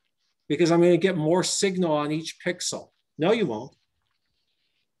because I'm going to get more signal on each pixel. No, you won't.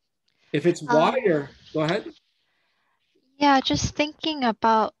 If it's wider, go ahead. Yeah, just thinking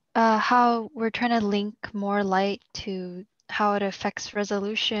about how we're trying to link more light to how it affects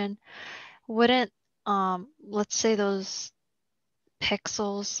resolution. Wouldn't, let's say those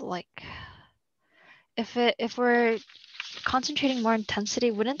pixels, like if we're concentrating more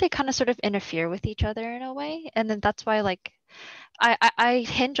intensity, wouldn't they kind of sort of interfere with each other in a way? And then that's why, like, I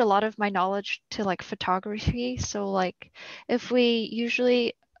hinge a lot of my knowledge to like photography. So like if we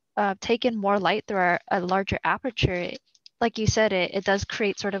usually take in more light through a larger aperture, like you said, it does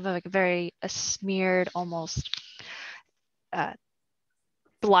create sort of a very smeared, almost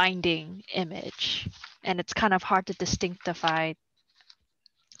blinding image. And it's kind of hard to distinctify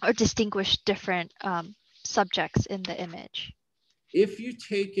or distinguish different subjects in the image. If you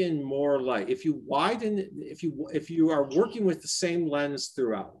take in more light, if you widen, if you are working with the same lens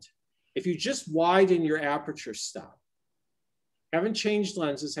throughout, if you just widen your aperture stop, haven't changed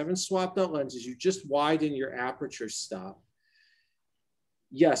lenses, haven't swapped out lenses, you just widen your aperture stop,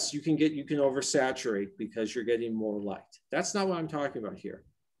 yes, you can oversaturate because you're getting more light. That's not what I'm talking about here.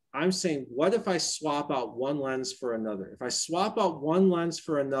 I'm saying, what if I swap out one lens for another? If I swap out one lens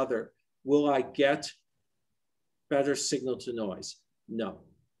for another, will I get better signal to noise? No.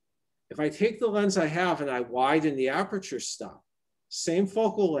 If I take the lens I have and I widen the aperture stop, same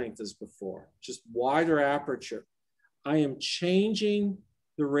focal length as before, just wider aperture, I am changing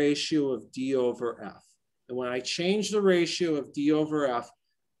the ratio of D over F. And when I change the ratio of D over F,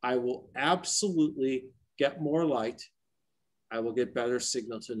 I will absolutely get more light. I will get better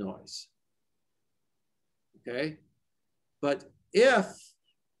signal to noise. Okay? But if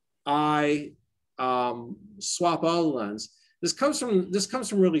I swap out a lens, this comes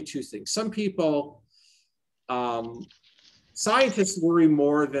from really two things. Some people, scientists worry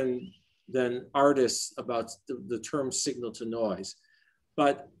more than artists about the term signal to noise.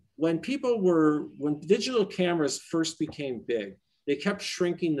 But when digital cameras first became big, they kept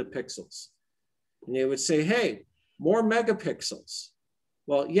shrinking the pixels. And they would say, hey, more megapixels.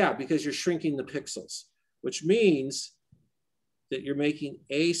 Well, yeah, because you're shrinking the pixels, which means that you're making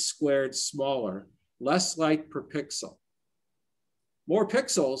A squared smaller, less light per pixel. More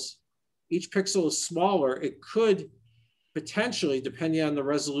pixels, each pixel is smaller. It could potentially, depending on the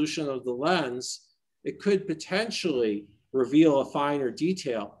resolution of the lens, it could potentially reveal a finer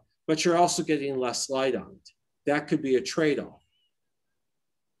detail, but you're also getting less light on it. That could be a trade-off.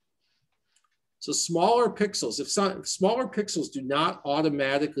 So smaller pixels, if smaller pixels do not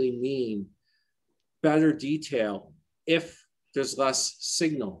automatically mean better detail if there's less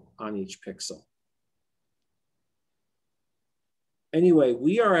signal on each pixel. Anyway,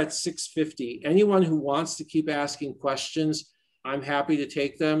 we are at 6:50. Anyone who wants to keep asking questions, I'm happy to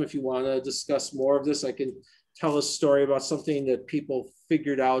take them. If you want to discuss more of this, I can tell a story about something that people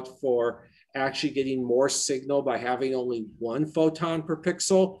figured out for actually getting more signal by having only one photon per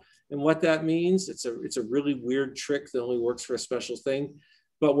pixel. And what that means, it's a really weird trick that only works for a special thing.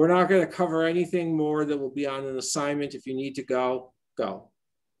 But we're not going to cover anything more that will be on an assignment. If you need to go, go.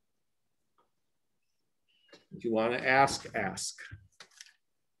 If you want to ask, ask.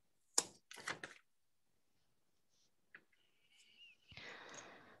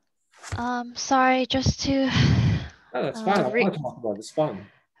 Sorry, just to Oh, that's fine. I want to talk about it. It's fun.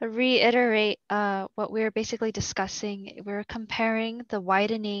 Reiterate what we were basically discussing. We were comparing the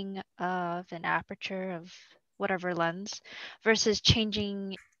widening of an aperture of whatever lens versus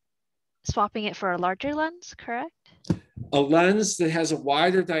swapping it for a larger lens, correct? A lens that has a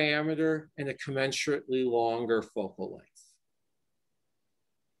wider diameter and a commensurately longer focal length.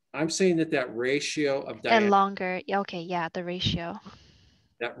 I'm saying that ratio of diameter. And longer, okay, yeah, the ratio.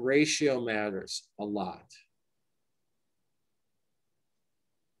 That ratio matters a lot.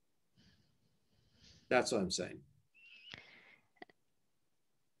 That's what I'm saying.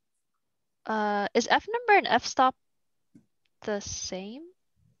 Is f number and f stop the same?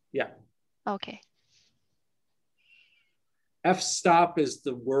 Yeah. Okay. F stop is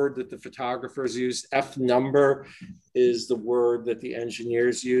the word that the photographers use. F number is the word that the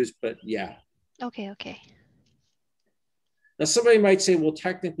engineers use, but yeah. Okay, okay. Now somebody might say, well,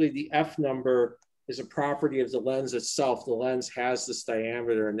 technically the F number is a property of the lens itself. The lens has this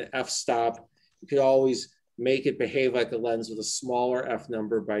diameter, and the F stop, you could always make it behave like a lens with a smaller F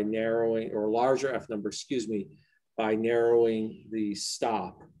number by narrowing, or a larger F number, excuse me, by narrowing the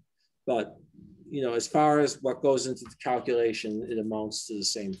stop. But you know, as far as what goes into the calculation, it amounts to the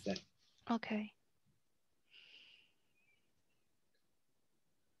same thing. Okay.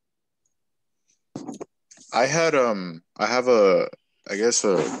 I have I guess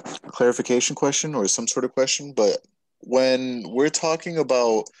a clarification question or some sort of question, but when we're talking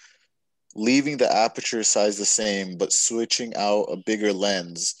about leaving the aperture size the same but switching out a bigger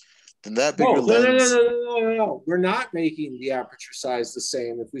lens, then that bigger lens. No. We're not making the aperture size the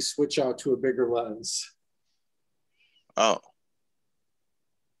same if we switch out to a bigger lens. Oh.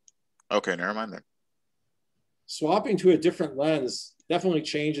 Okay, never mind then. Swapping to a different lens definitely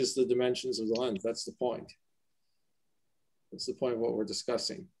changes the dimensions of the lens. That's the point. That's the point of what we're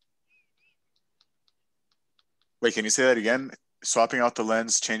discussing. Wait, can you say that again? Swapping out the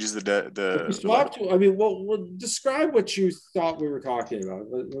lens changes the swap to. I mean, well, describe what you thought we were talking about.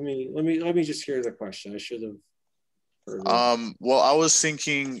 Let me just hear the question. I should have heard it. Well, I was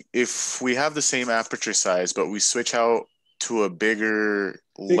thinking if we have the same aperture size, but we switch out to a bigger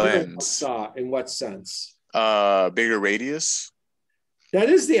lens. In what sense? Bigger radius. That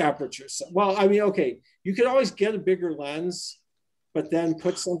is the aperture. Well, I mean, okay, you could always get a bigger lens, but then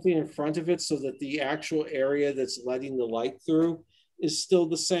put something in front of it so that the actual area that's letting the light through is still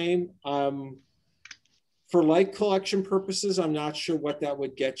the same. For light collection purposes, I'm not sure what that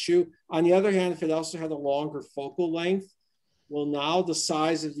would get you. On the other hand, if it also had a longer focal length, well, now the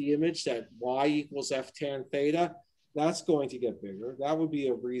size of the image, that y equals f tan theta, that's going to get bigger. That would be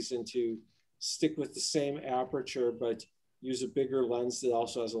a reason to stick with the same aperture, but use a bigger lens that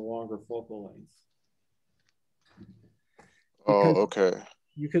also has a longer focal length. Oh, okay.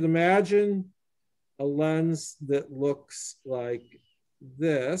 You could imagine a lens that looks like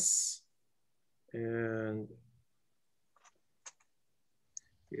this. And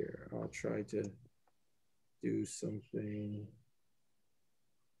here, I'll try to do something.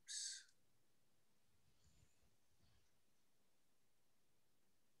 Oops.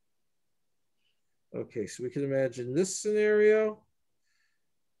 Okay, so we can imagine this scenario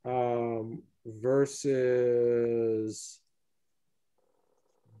versus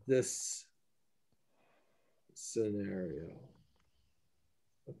this scenario.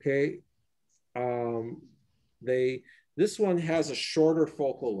 Okay, this one has a shorter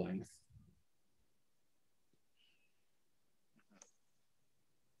focal length.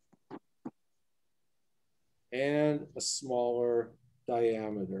 And a smaller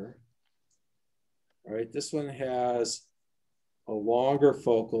diameter. All right, this one has a longer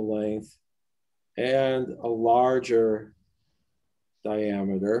focal length and a larger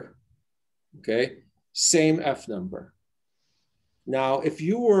diameter. Okay, same F number. Now, if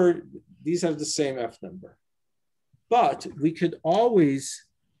you were, these have the same F number, but we could always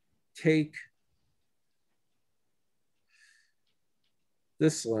take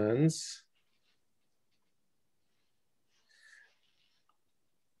this lens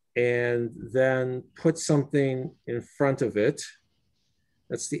and then put something in front of it.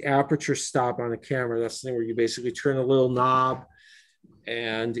 That's the aperture stop on a camera. That's the thing where you basically turn a little knob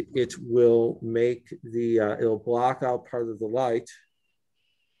and it will make the, it'll block out part of the light.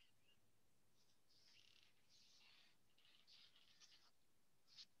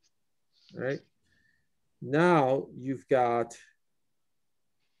 Right? Now you've got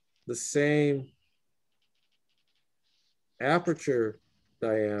the same aperture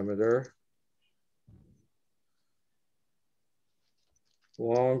diameter,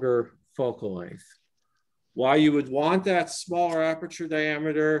 longer focal length. Why you would want that smaller aperture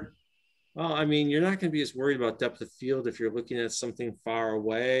diameter? Well, I mean, you're not going to be as worried about depth of field if you're looking at something far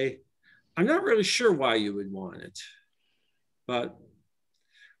away. I'm not really sure why you would want it, but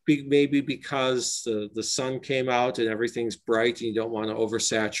maybe because the sun came out and everything's bright and you don't want to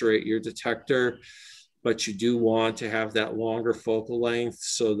oversaturate your detector, but you do want to have that longer focal length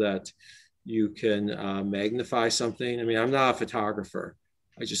so that you can magnify something. I mean, I'm not a photographer.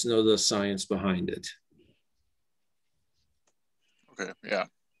 I just know the science behind it. Okay, yeah.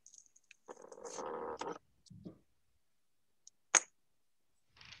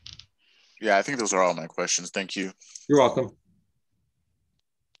 Yeah, I think those are all my questions. Thank you. You're welcome.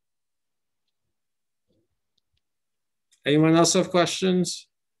 Anyone else have questions?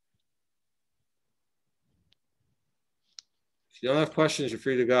 If you don't have questions, you're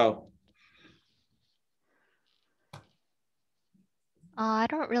free to go. I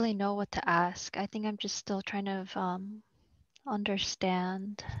don't really know what to ask. I think I'm just still trying to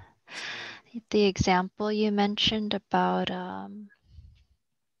understand the example you mentioned about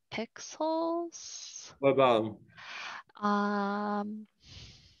pixels. What about them?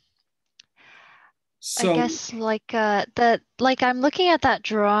 I guess like I'm looking at that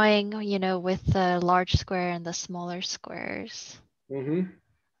drawing, you know, with the large square and the smaller squares. Mm-hmm.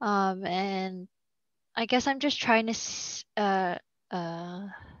 And I guess I'm just trying to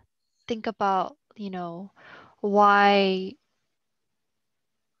think about, you know, why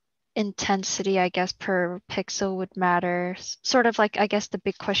intensity, I guess, per pixel would matter. Sort of like, I guess, the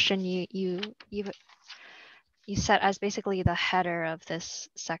big question you set as basically the header of this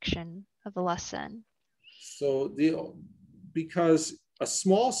section of the lesson. So because a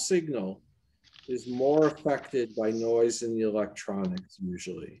small signal is more affected by noise in the electronics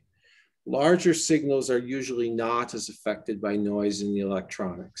usually. Larger signals are usually not as affected by noise in the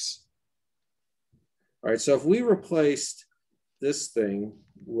electronics. All right, so if we replaced this thing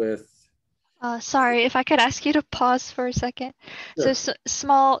with... Sorry, if I could ask you to pause for a second. Sure. So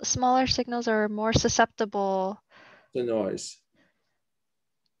smaller signals are more susceptible to noise.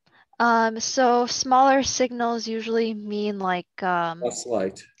 So smaller signals usually mean like Less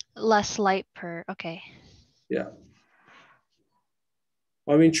light. Less light per, okay. Yeah.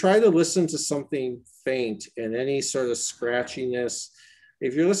 I mean, try to listen to something faint and any sort of scratchiness.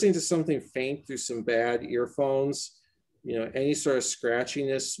 If you're listening to something faint through some bad earphones, you know, any sort of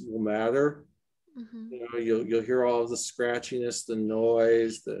scratchiness will matter. Mm-hmm. You know, you'll hear all of the scratchiness, the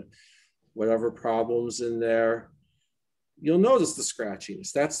noise, the whatever problems in there. You'll notice the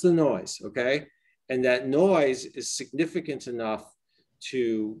scratchiness. That's the noise, okay? And that noise is significant enough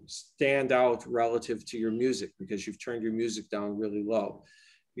to stand out relative to your music because you've turned your music down really low.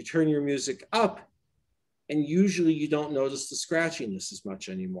 You turn your music up, and usually you don't notice the scratchiness as much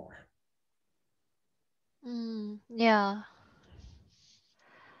anymore. Yeah.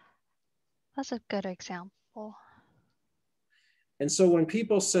 That's a good example. And so when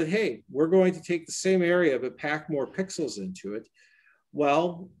people said, hey, we're going to take the same area but pack more pixels into it,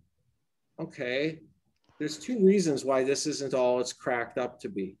 well, okay, there's two reasons why this isn't all it's cracked up to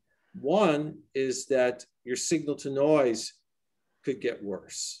be. One is that your signal to noise could get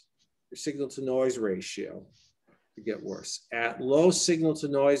worse. Your signal to noise ratio could get worse. At low signal to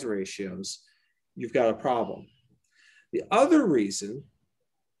noise ratios, you've got a problem. The other reason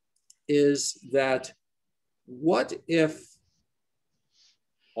is that what if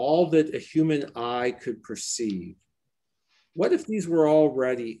all that a human eye could perceive, what if these were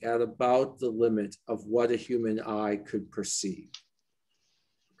already at about the limit of what a human eye could perceive?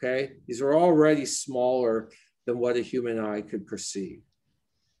 Okay, these are already smaller than what a human eye could perceive.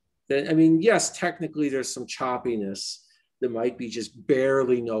 Then, I mean, yes, technically there's some choppiness that might be just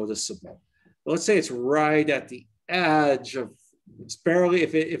barely noticeable. But let's say it's right at the edge of, it's barely,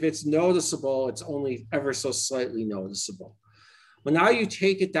 if it's noticeable, it's only ever so slightly noticeable. Well, now you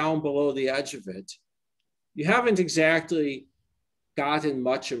take it down below the edge of it, you haven't exactly gotten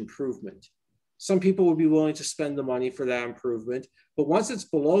much improvement. Some people would be willing to spend the money for that improvement, but once it's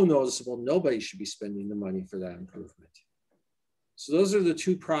below noticeable, nobody should be spending the money for that improvement. So those are the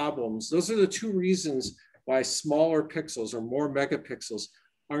two problems. Those are the two reasons why smaller pixels or more megapixels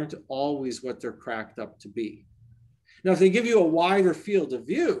aren't always what they're cracked up to be. Now, if they give you a wider field of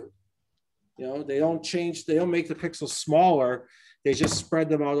view, you know, they don't make the pixels smaller. They just spread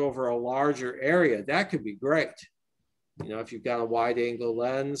them out over a larger area. That could be great. You know, if you've got a wide angle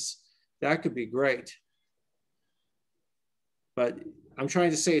lens, that could be great. But I'm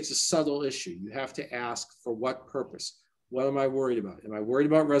trying to say it's a subtle issue. You have to ask for what purpose. What am I worried about? Am I worried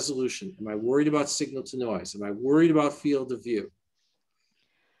about resolution? Am I worried about signal to noise? Am I worried about field of view?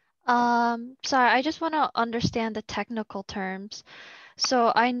 Sorry, I just want to understand the technical terms.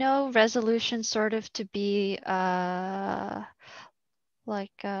 So I know resolution sort of to be well,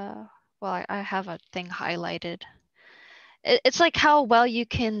 I have a thing highlighted. It's like how well you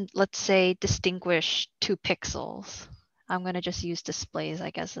can, let's say, distinguish 2 pixels. I'm going to just use displays,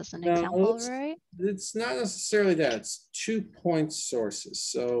 I guess, as an example, right? It's not necessarily that. It's 2-point sources.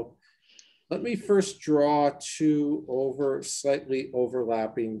 So let me first draw 2 slightly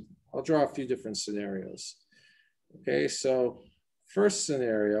overlapping. I'll draw a few different scenarios. Okay, so first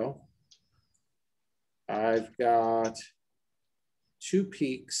scenario, I've got 2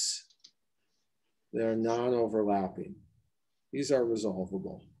 peaks that are non-overlapping. These are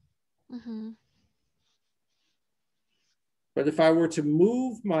resolvable. Mm-hmm. But if I were to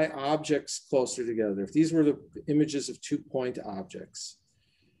move my objects closer together, if these were the images of 2-point objects,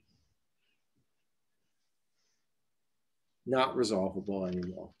 not resolvable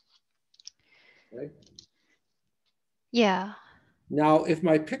anymore. Okay. Yeah. Now, if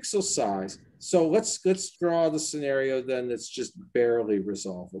my pixel size, so let's draw the scenario then that's just barely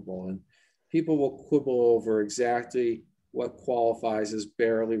resolvable, and people will quibble over exactly what qualifies as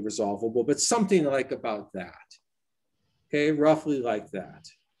barely resolvable, but something like about that. Okay, roughly like that.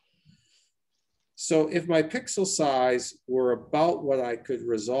 So if my pixel size were about what I could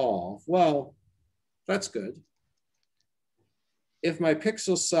resolve, well, that's good. If my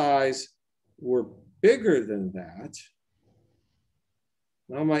pixel size were bigger than that,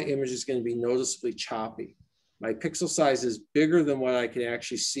 now my image is going to be noticeably choppy. My pixel size is bigger than what I can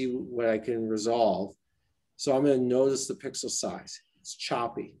actually see, what I can resolve. So I'm going to notice the pixel size. It's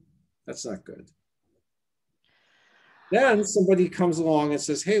choppy. That's not good. Then somebody comes along and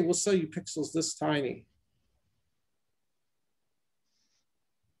says, hey, we'll sell you pixels this tiny.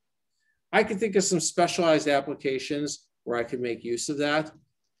 I can think of some specialized applications where I could make use of that.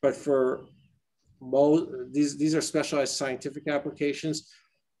 But for these are specialized scientific applications.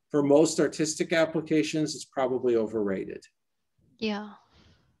 For most artistic applications, it's probably overrated. Yeah.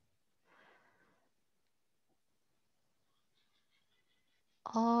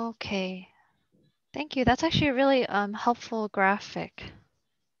 Okay. Thank you. That's actually a really helpful graphic.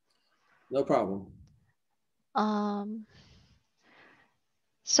 No problem.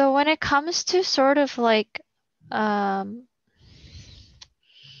 So when it comes to sort of like I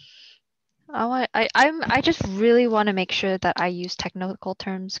just really want to make sure that I use technical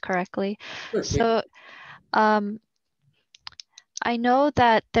terms correctly. Sure. So I know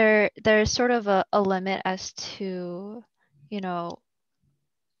that there's sort of a limit as to, you know,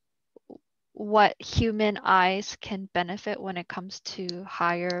 what human eyes can benefit when it comes to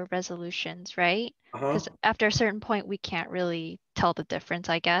higher resolutions, right? Because after a certain point, we can't really tell the difference,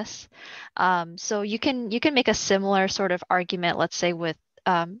 I guess. So you can make a similar sort of argument, let's say with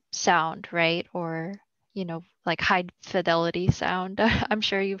sound, right? Or, you know, like high fidelity sound, I'm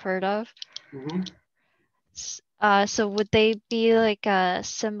sure you've heard of. So would they be like a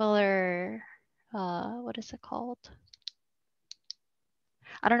similar, what is it called?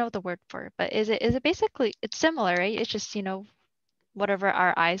 I don't know what the word for it, but is it basically, it's similar, right? It's just, you know, whatever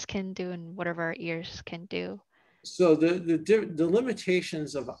our eyes can do and whatever our ears can do. So the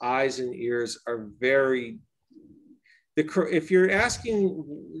limitations of eyes and ears are very, if you're asking,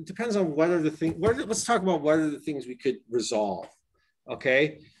 it depends on what are the things, let's talk about what are the things we could resolve,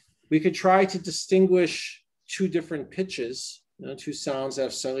 okay? We could try to distinguish 2 different pitches, you know, 2 sounds that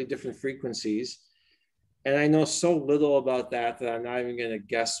have slightly different frequencies. And I know so little about that I'm not even going to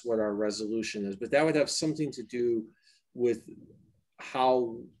guess what our resolution is, but that would have something to do with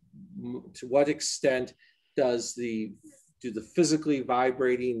how, to what extent do the physically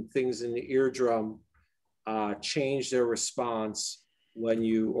vibrating things in the eardrum change their response when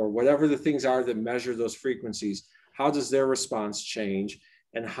you, or whatever the things are that measure those frequencies, how does their response change,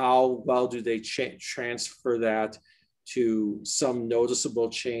 and how well do they transfer that to some noticeable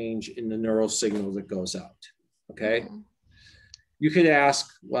change in the neural signal that goes out, okay? You could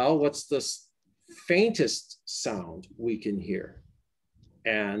ask, well, what's the faintest sound we can hear?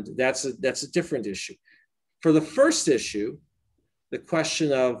 And that's a different issue. For the first issue, the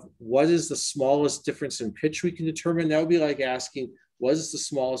question of what is the smallest difference in pitch we can determine, that would be like asking, what is the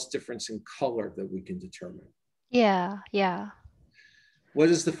smallest difference in color that we can determine? Yeah, yeah. What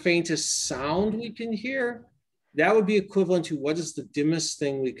is the faintest sound we can hear? That would be equivalent to what is the dimmest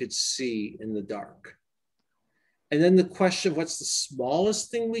thing we could see in the dark? And then the question, what's the smallest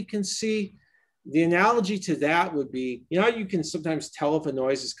thing we can see? The analogy to that would be, you know, you can sometimes tell if a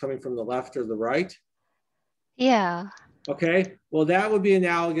noise is coming from the left or the right. Yeah. Okay, well, that would be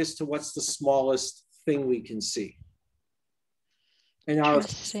analogous to what's the smallest thing we can see. And our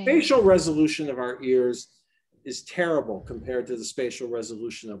spatial resolution of our ears is terrible compared to the spatial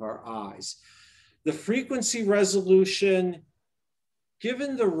resolution of our eyes. The frequency resolution,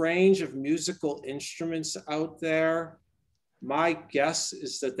 given the range of musical instruments out there, my guess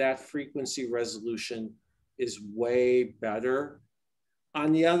is that that frequency resolution is way better.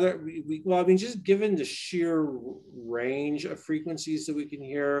 On the other, well, I mean, just given the sheer range of frequencies that we can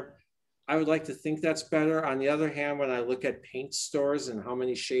hear, I would like to think that's better. On the other hand, when I look at paint stores and how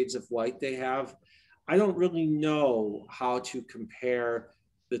many shades of white they have, I don't really know how to compare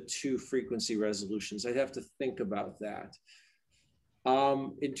the two frequency resolutions. I'd have to think about that.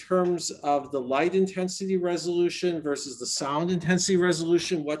 In terms of the light intensity resolution versus the sound intensity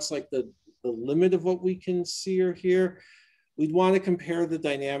resolution, what's like the limit of what we can see or hear? We'd want to compare the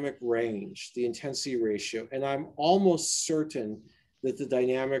dynamic range, the intensity ratio. And I'm almost certain that the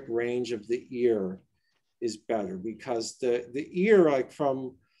dynamic range of the ear is better, because the ear, like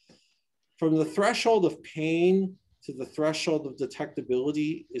from the threshold of pain to the threshold of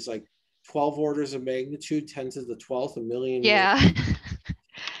detectability, is like 12 orders of magnitude, 10 to the 12th, a million years. Yeah.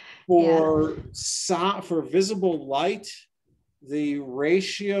 For visible light, the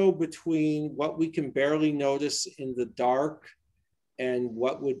ratio between what we can barely notice in the dark and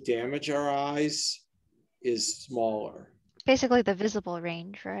what would damage our eyes is smaller. Basically the visible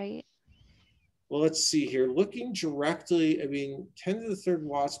range, right? Well, let's see here. Looking directly, I mean, 10 to the third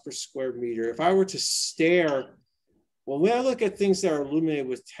watts per square meter. If I were to stare, well, when I look at things that are illuminated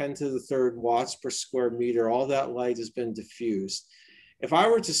with 10 to the third watts per square meter, all that light has been diffused. If I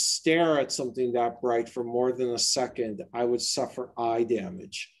were to stare at something that bright for more than a second, I would suffer eye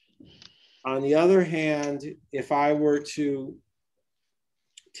damage. On the other hand, if I were to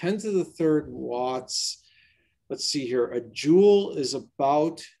 10 to the third watts, let's see here, a joule is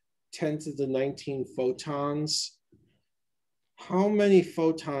about 10 to the 19 photons. How many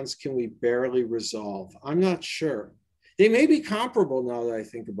photons can we barely resolve? I'm not sure. They may be comparable now that I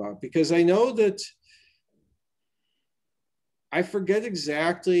think about it, because I know that I forget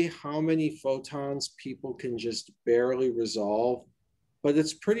exactly how many photons people can just barely resolve, but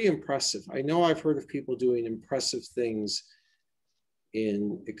it's pretty impressive. I know I've heard of people doing impressive things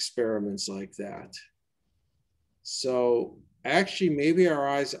in experiments like that. So actually, maybe our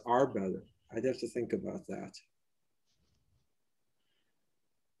eyes are better. I'd have to think about that.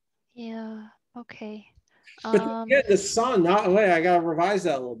 Yeah, okay. But again, the sun, I gotta revise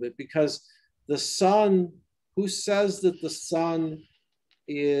that a little bit, because the sun, who says that the sun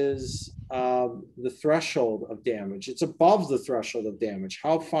is the threshold of damage? It's above the threshold of damage.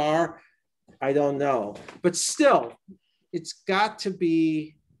 How far? I don't know. But still, it's got to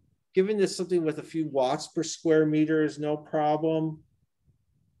be, given that something with a few watts per square meter is no problem.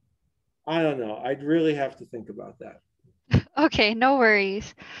 I don't know. I'd really have to think about that. Okay, no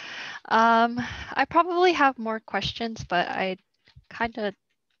worries. I probably have more questions, but I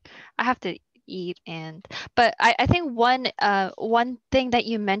have to eat, but I think one thing that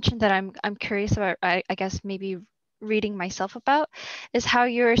you mentioned that I'm curious about, I guess maybe reading myself about, is how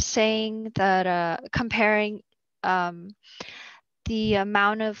you're saying that comparing the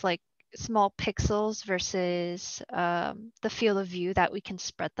amount of like small pixels versus the field of view that we can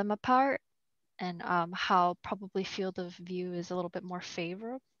spread them apart, and how probably field of view is a little bit more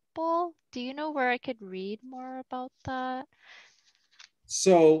favorable. Do you know where I could read more about that?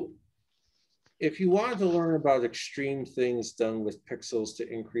 So if you wanted to learn about extreme things done with pixels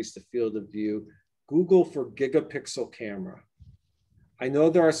to increase the field of view, Google for gigapixel camera. I know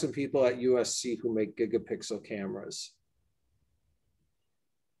there are some people at USC who make gigapixel cameras.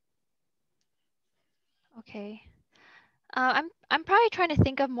 Okay. I'm probably trying to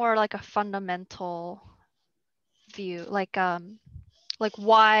think of more like a fundamental view, like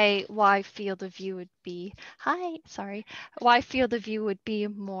why field of view would be why field of view would be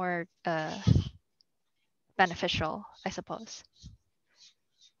more beneficial, I suppose.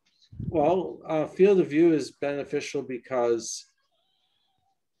 Well, field of view is beneficial because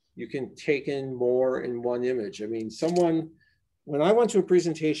you can take in more in one image. I mean, when I went to a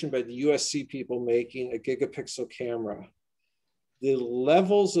presentation by the USC people making a gigapixel camera, the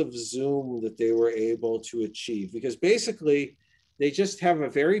levels of zoom that they were able to achieve, because basically they just have a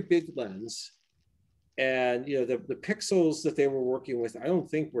very big lens And the pixels that they were working with, I don't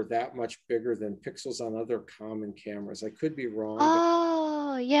think were that much bigger than pixels on other common cameras. I could be wrong.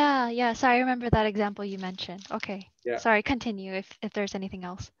 Oh, yeah. Sorry, I remember that example you mentioned. Okay. Yeah. Sorry, continue if there's anything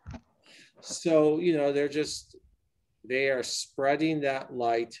else. So, they are spreading that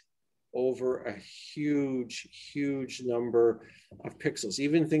light over a huge number of pixels,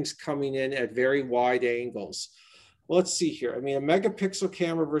 even things coming in at very wide angles. Well, let's see here. I mean, a megapixel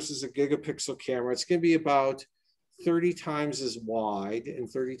camera versus a gigapixel camera, it's going to be about 30 times as wide and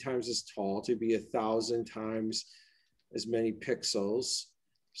 30 times as tall to be 1,000 times as many pixels.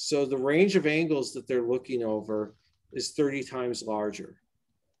 So the range of angles that they're looking over is 30 times larger,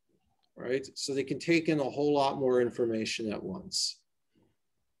 right? So they can take in a whole lot more information at once.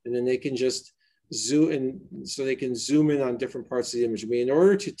 And then they can just zoom in, so they can zoom in on different parts of the image. I mean, in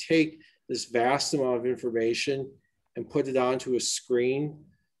order to take this vast amount of information and put it onto a screen,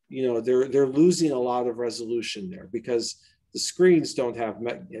 they're losing a lot of resolution there because the screens don't have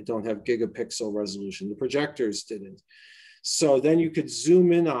gigapixel resolution. The projectors didn't. So then you could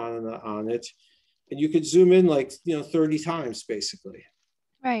zoom in on it, and you could zoom in like 30 times basically.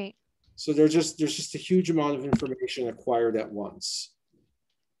 Right. So there's just a huge amount of information acquired at once.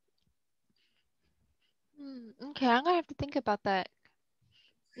 Okay, I'm gonna have to think about that.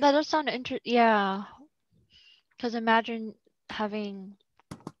 That does sound interesting. Yeah, because imagine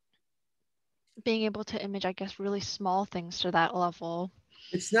being able to image, I guess, really small things to that level.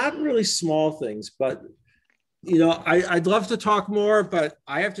 It's not really small things, but I'd love to talk more, but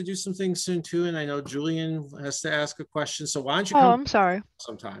I have to do some things soon too, and I know Julian has to ask a question. So why don't you come? Oh, I'm sorry.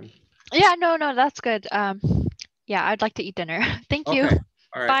 Sometime. Yeah, no, that's good. Yeah, I'd like to eat dinner. Thank you. Okay.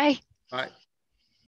 All right. Bye. Bye.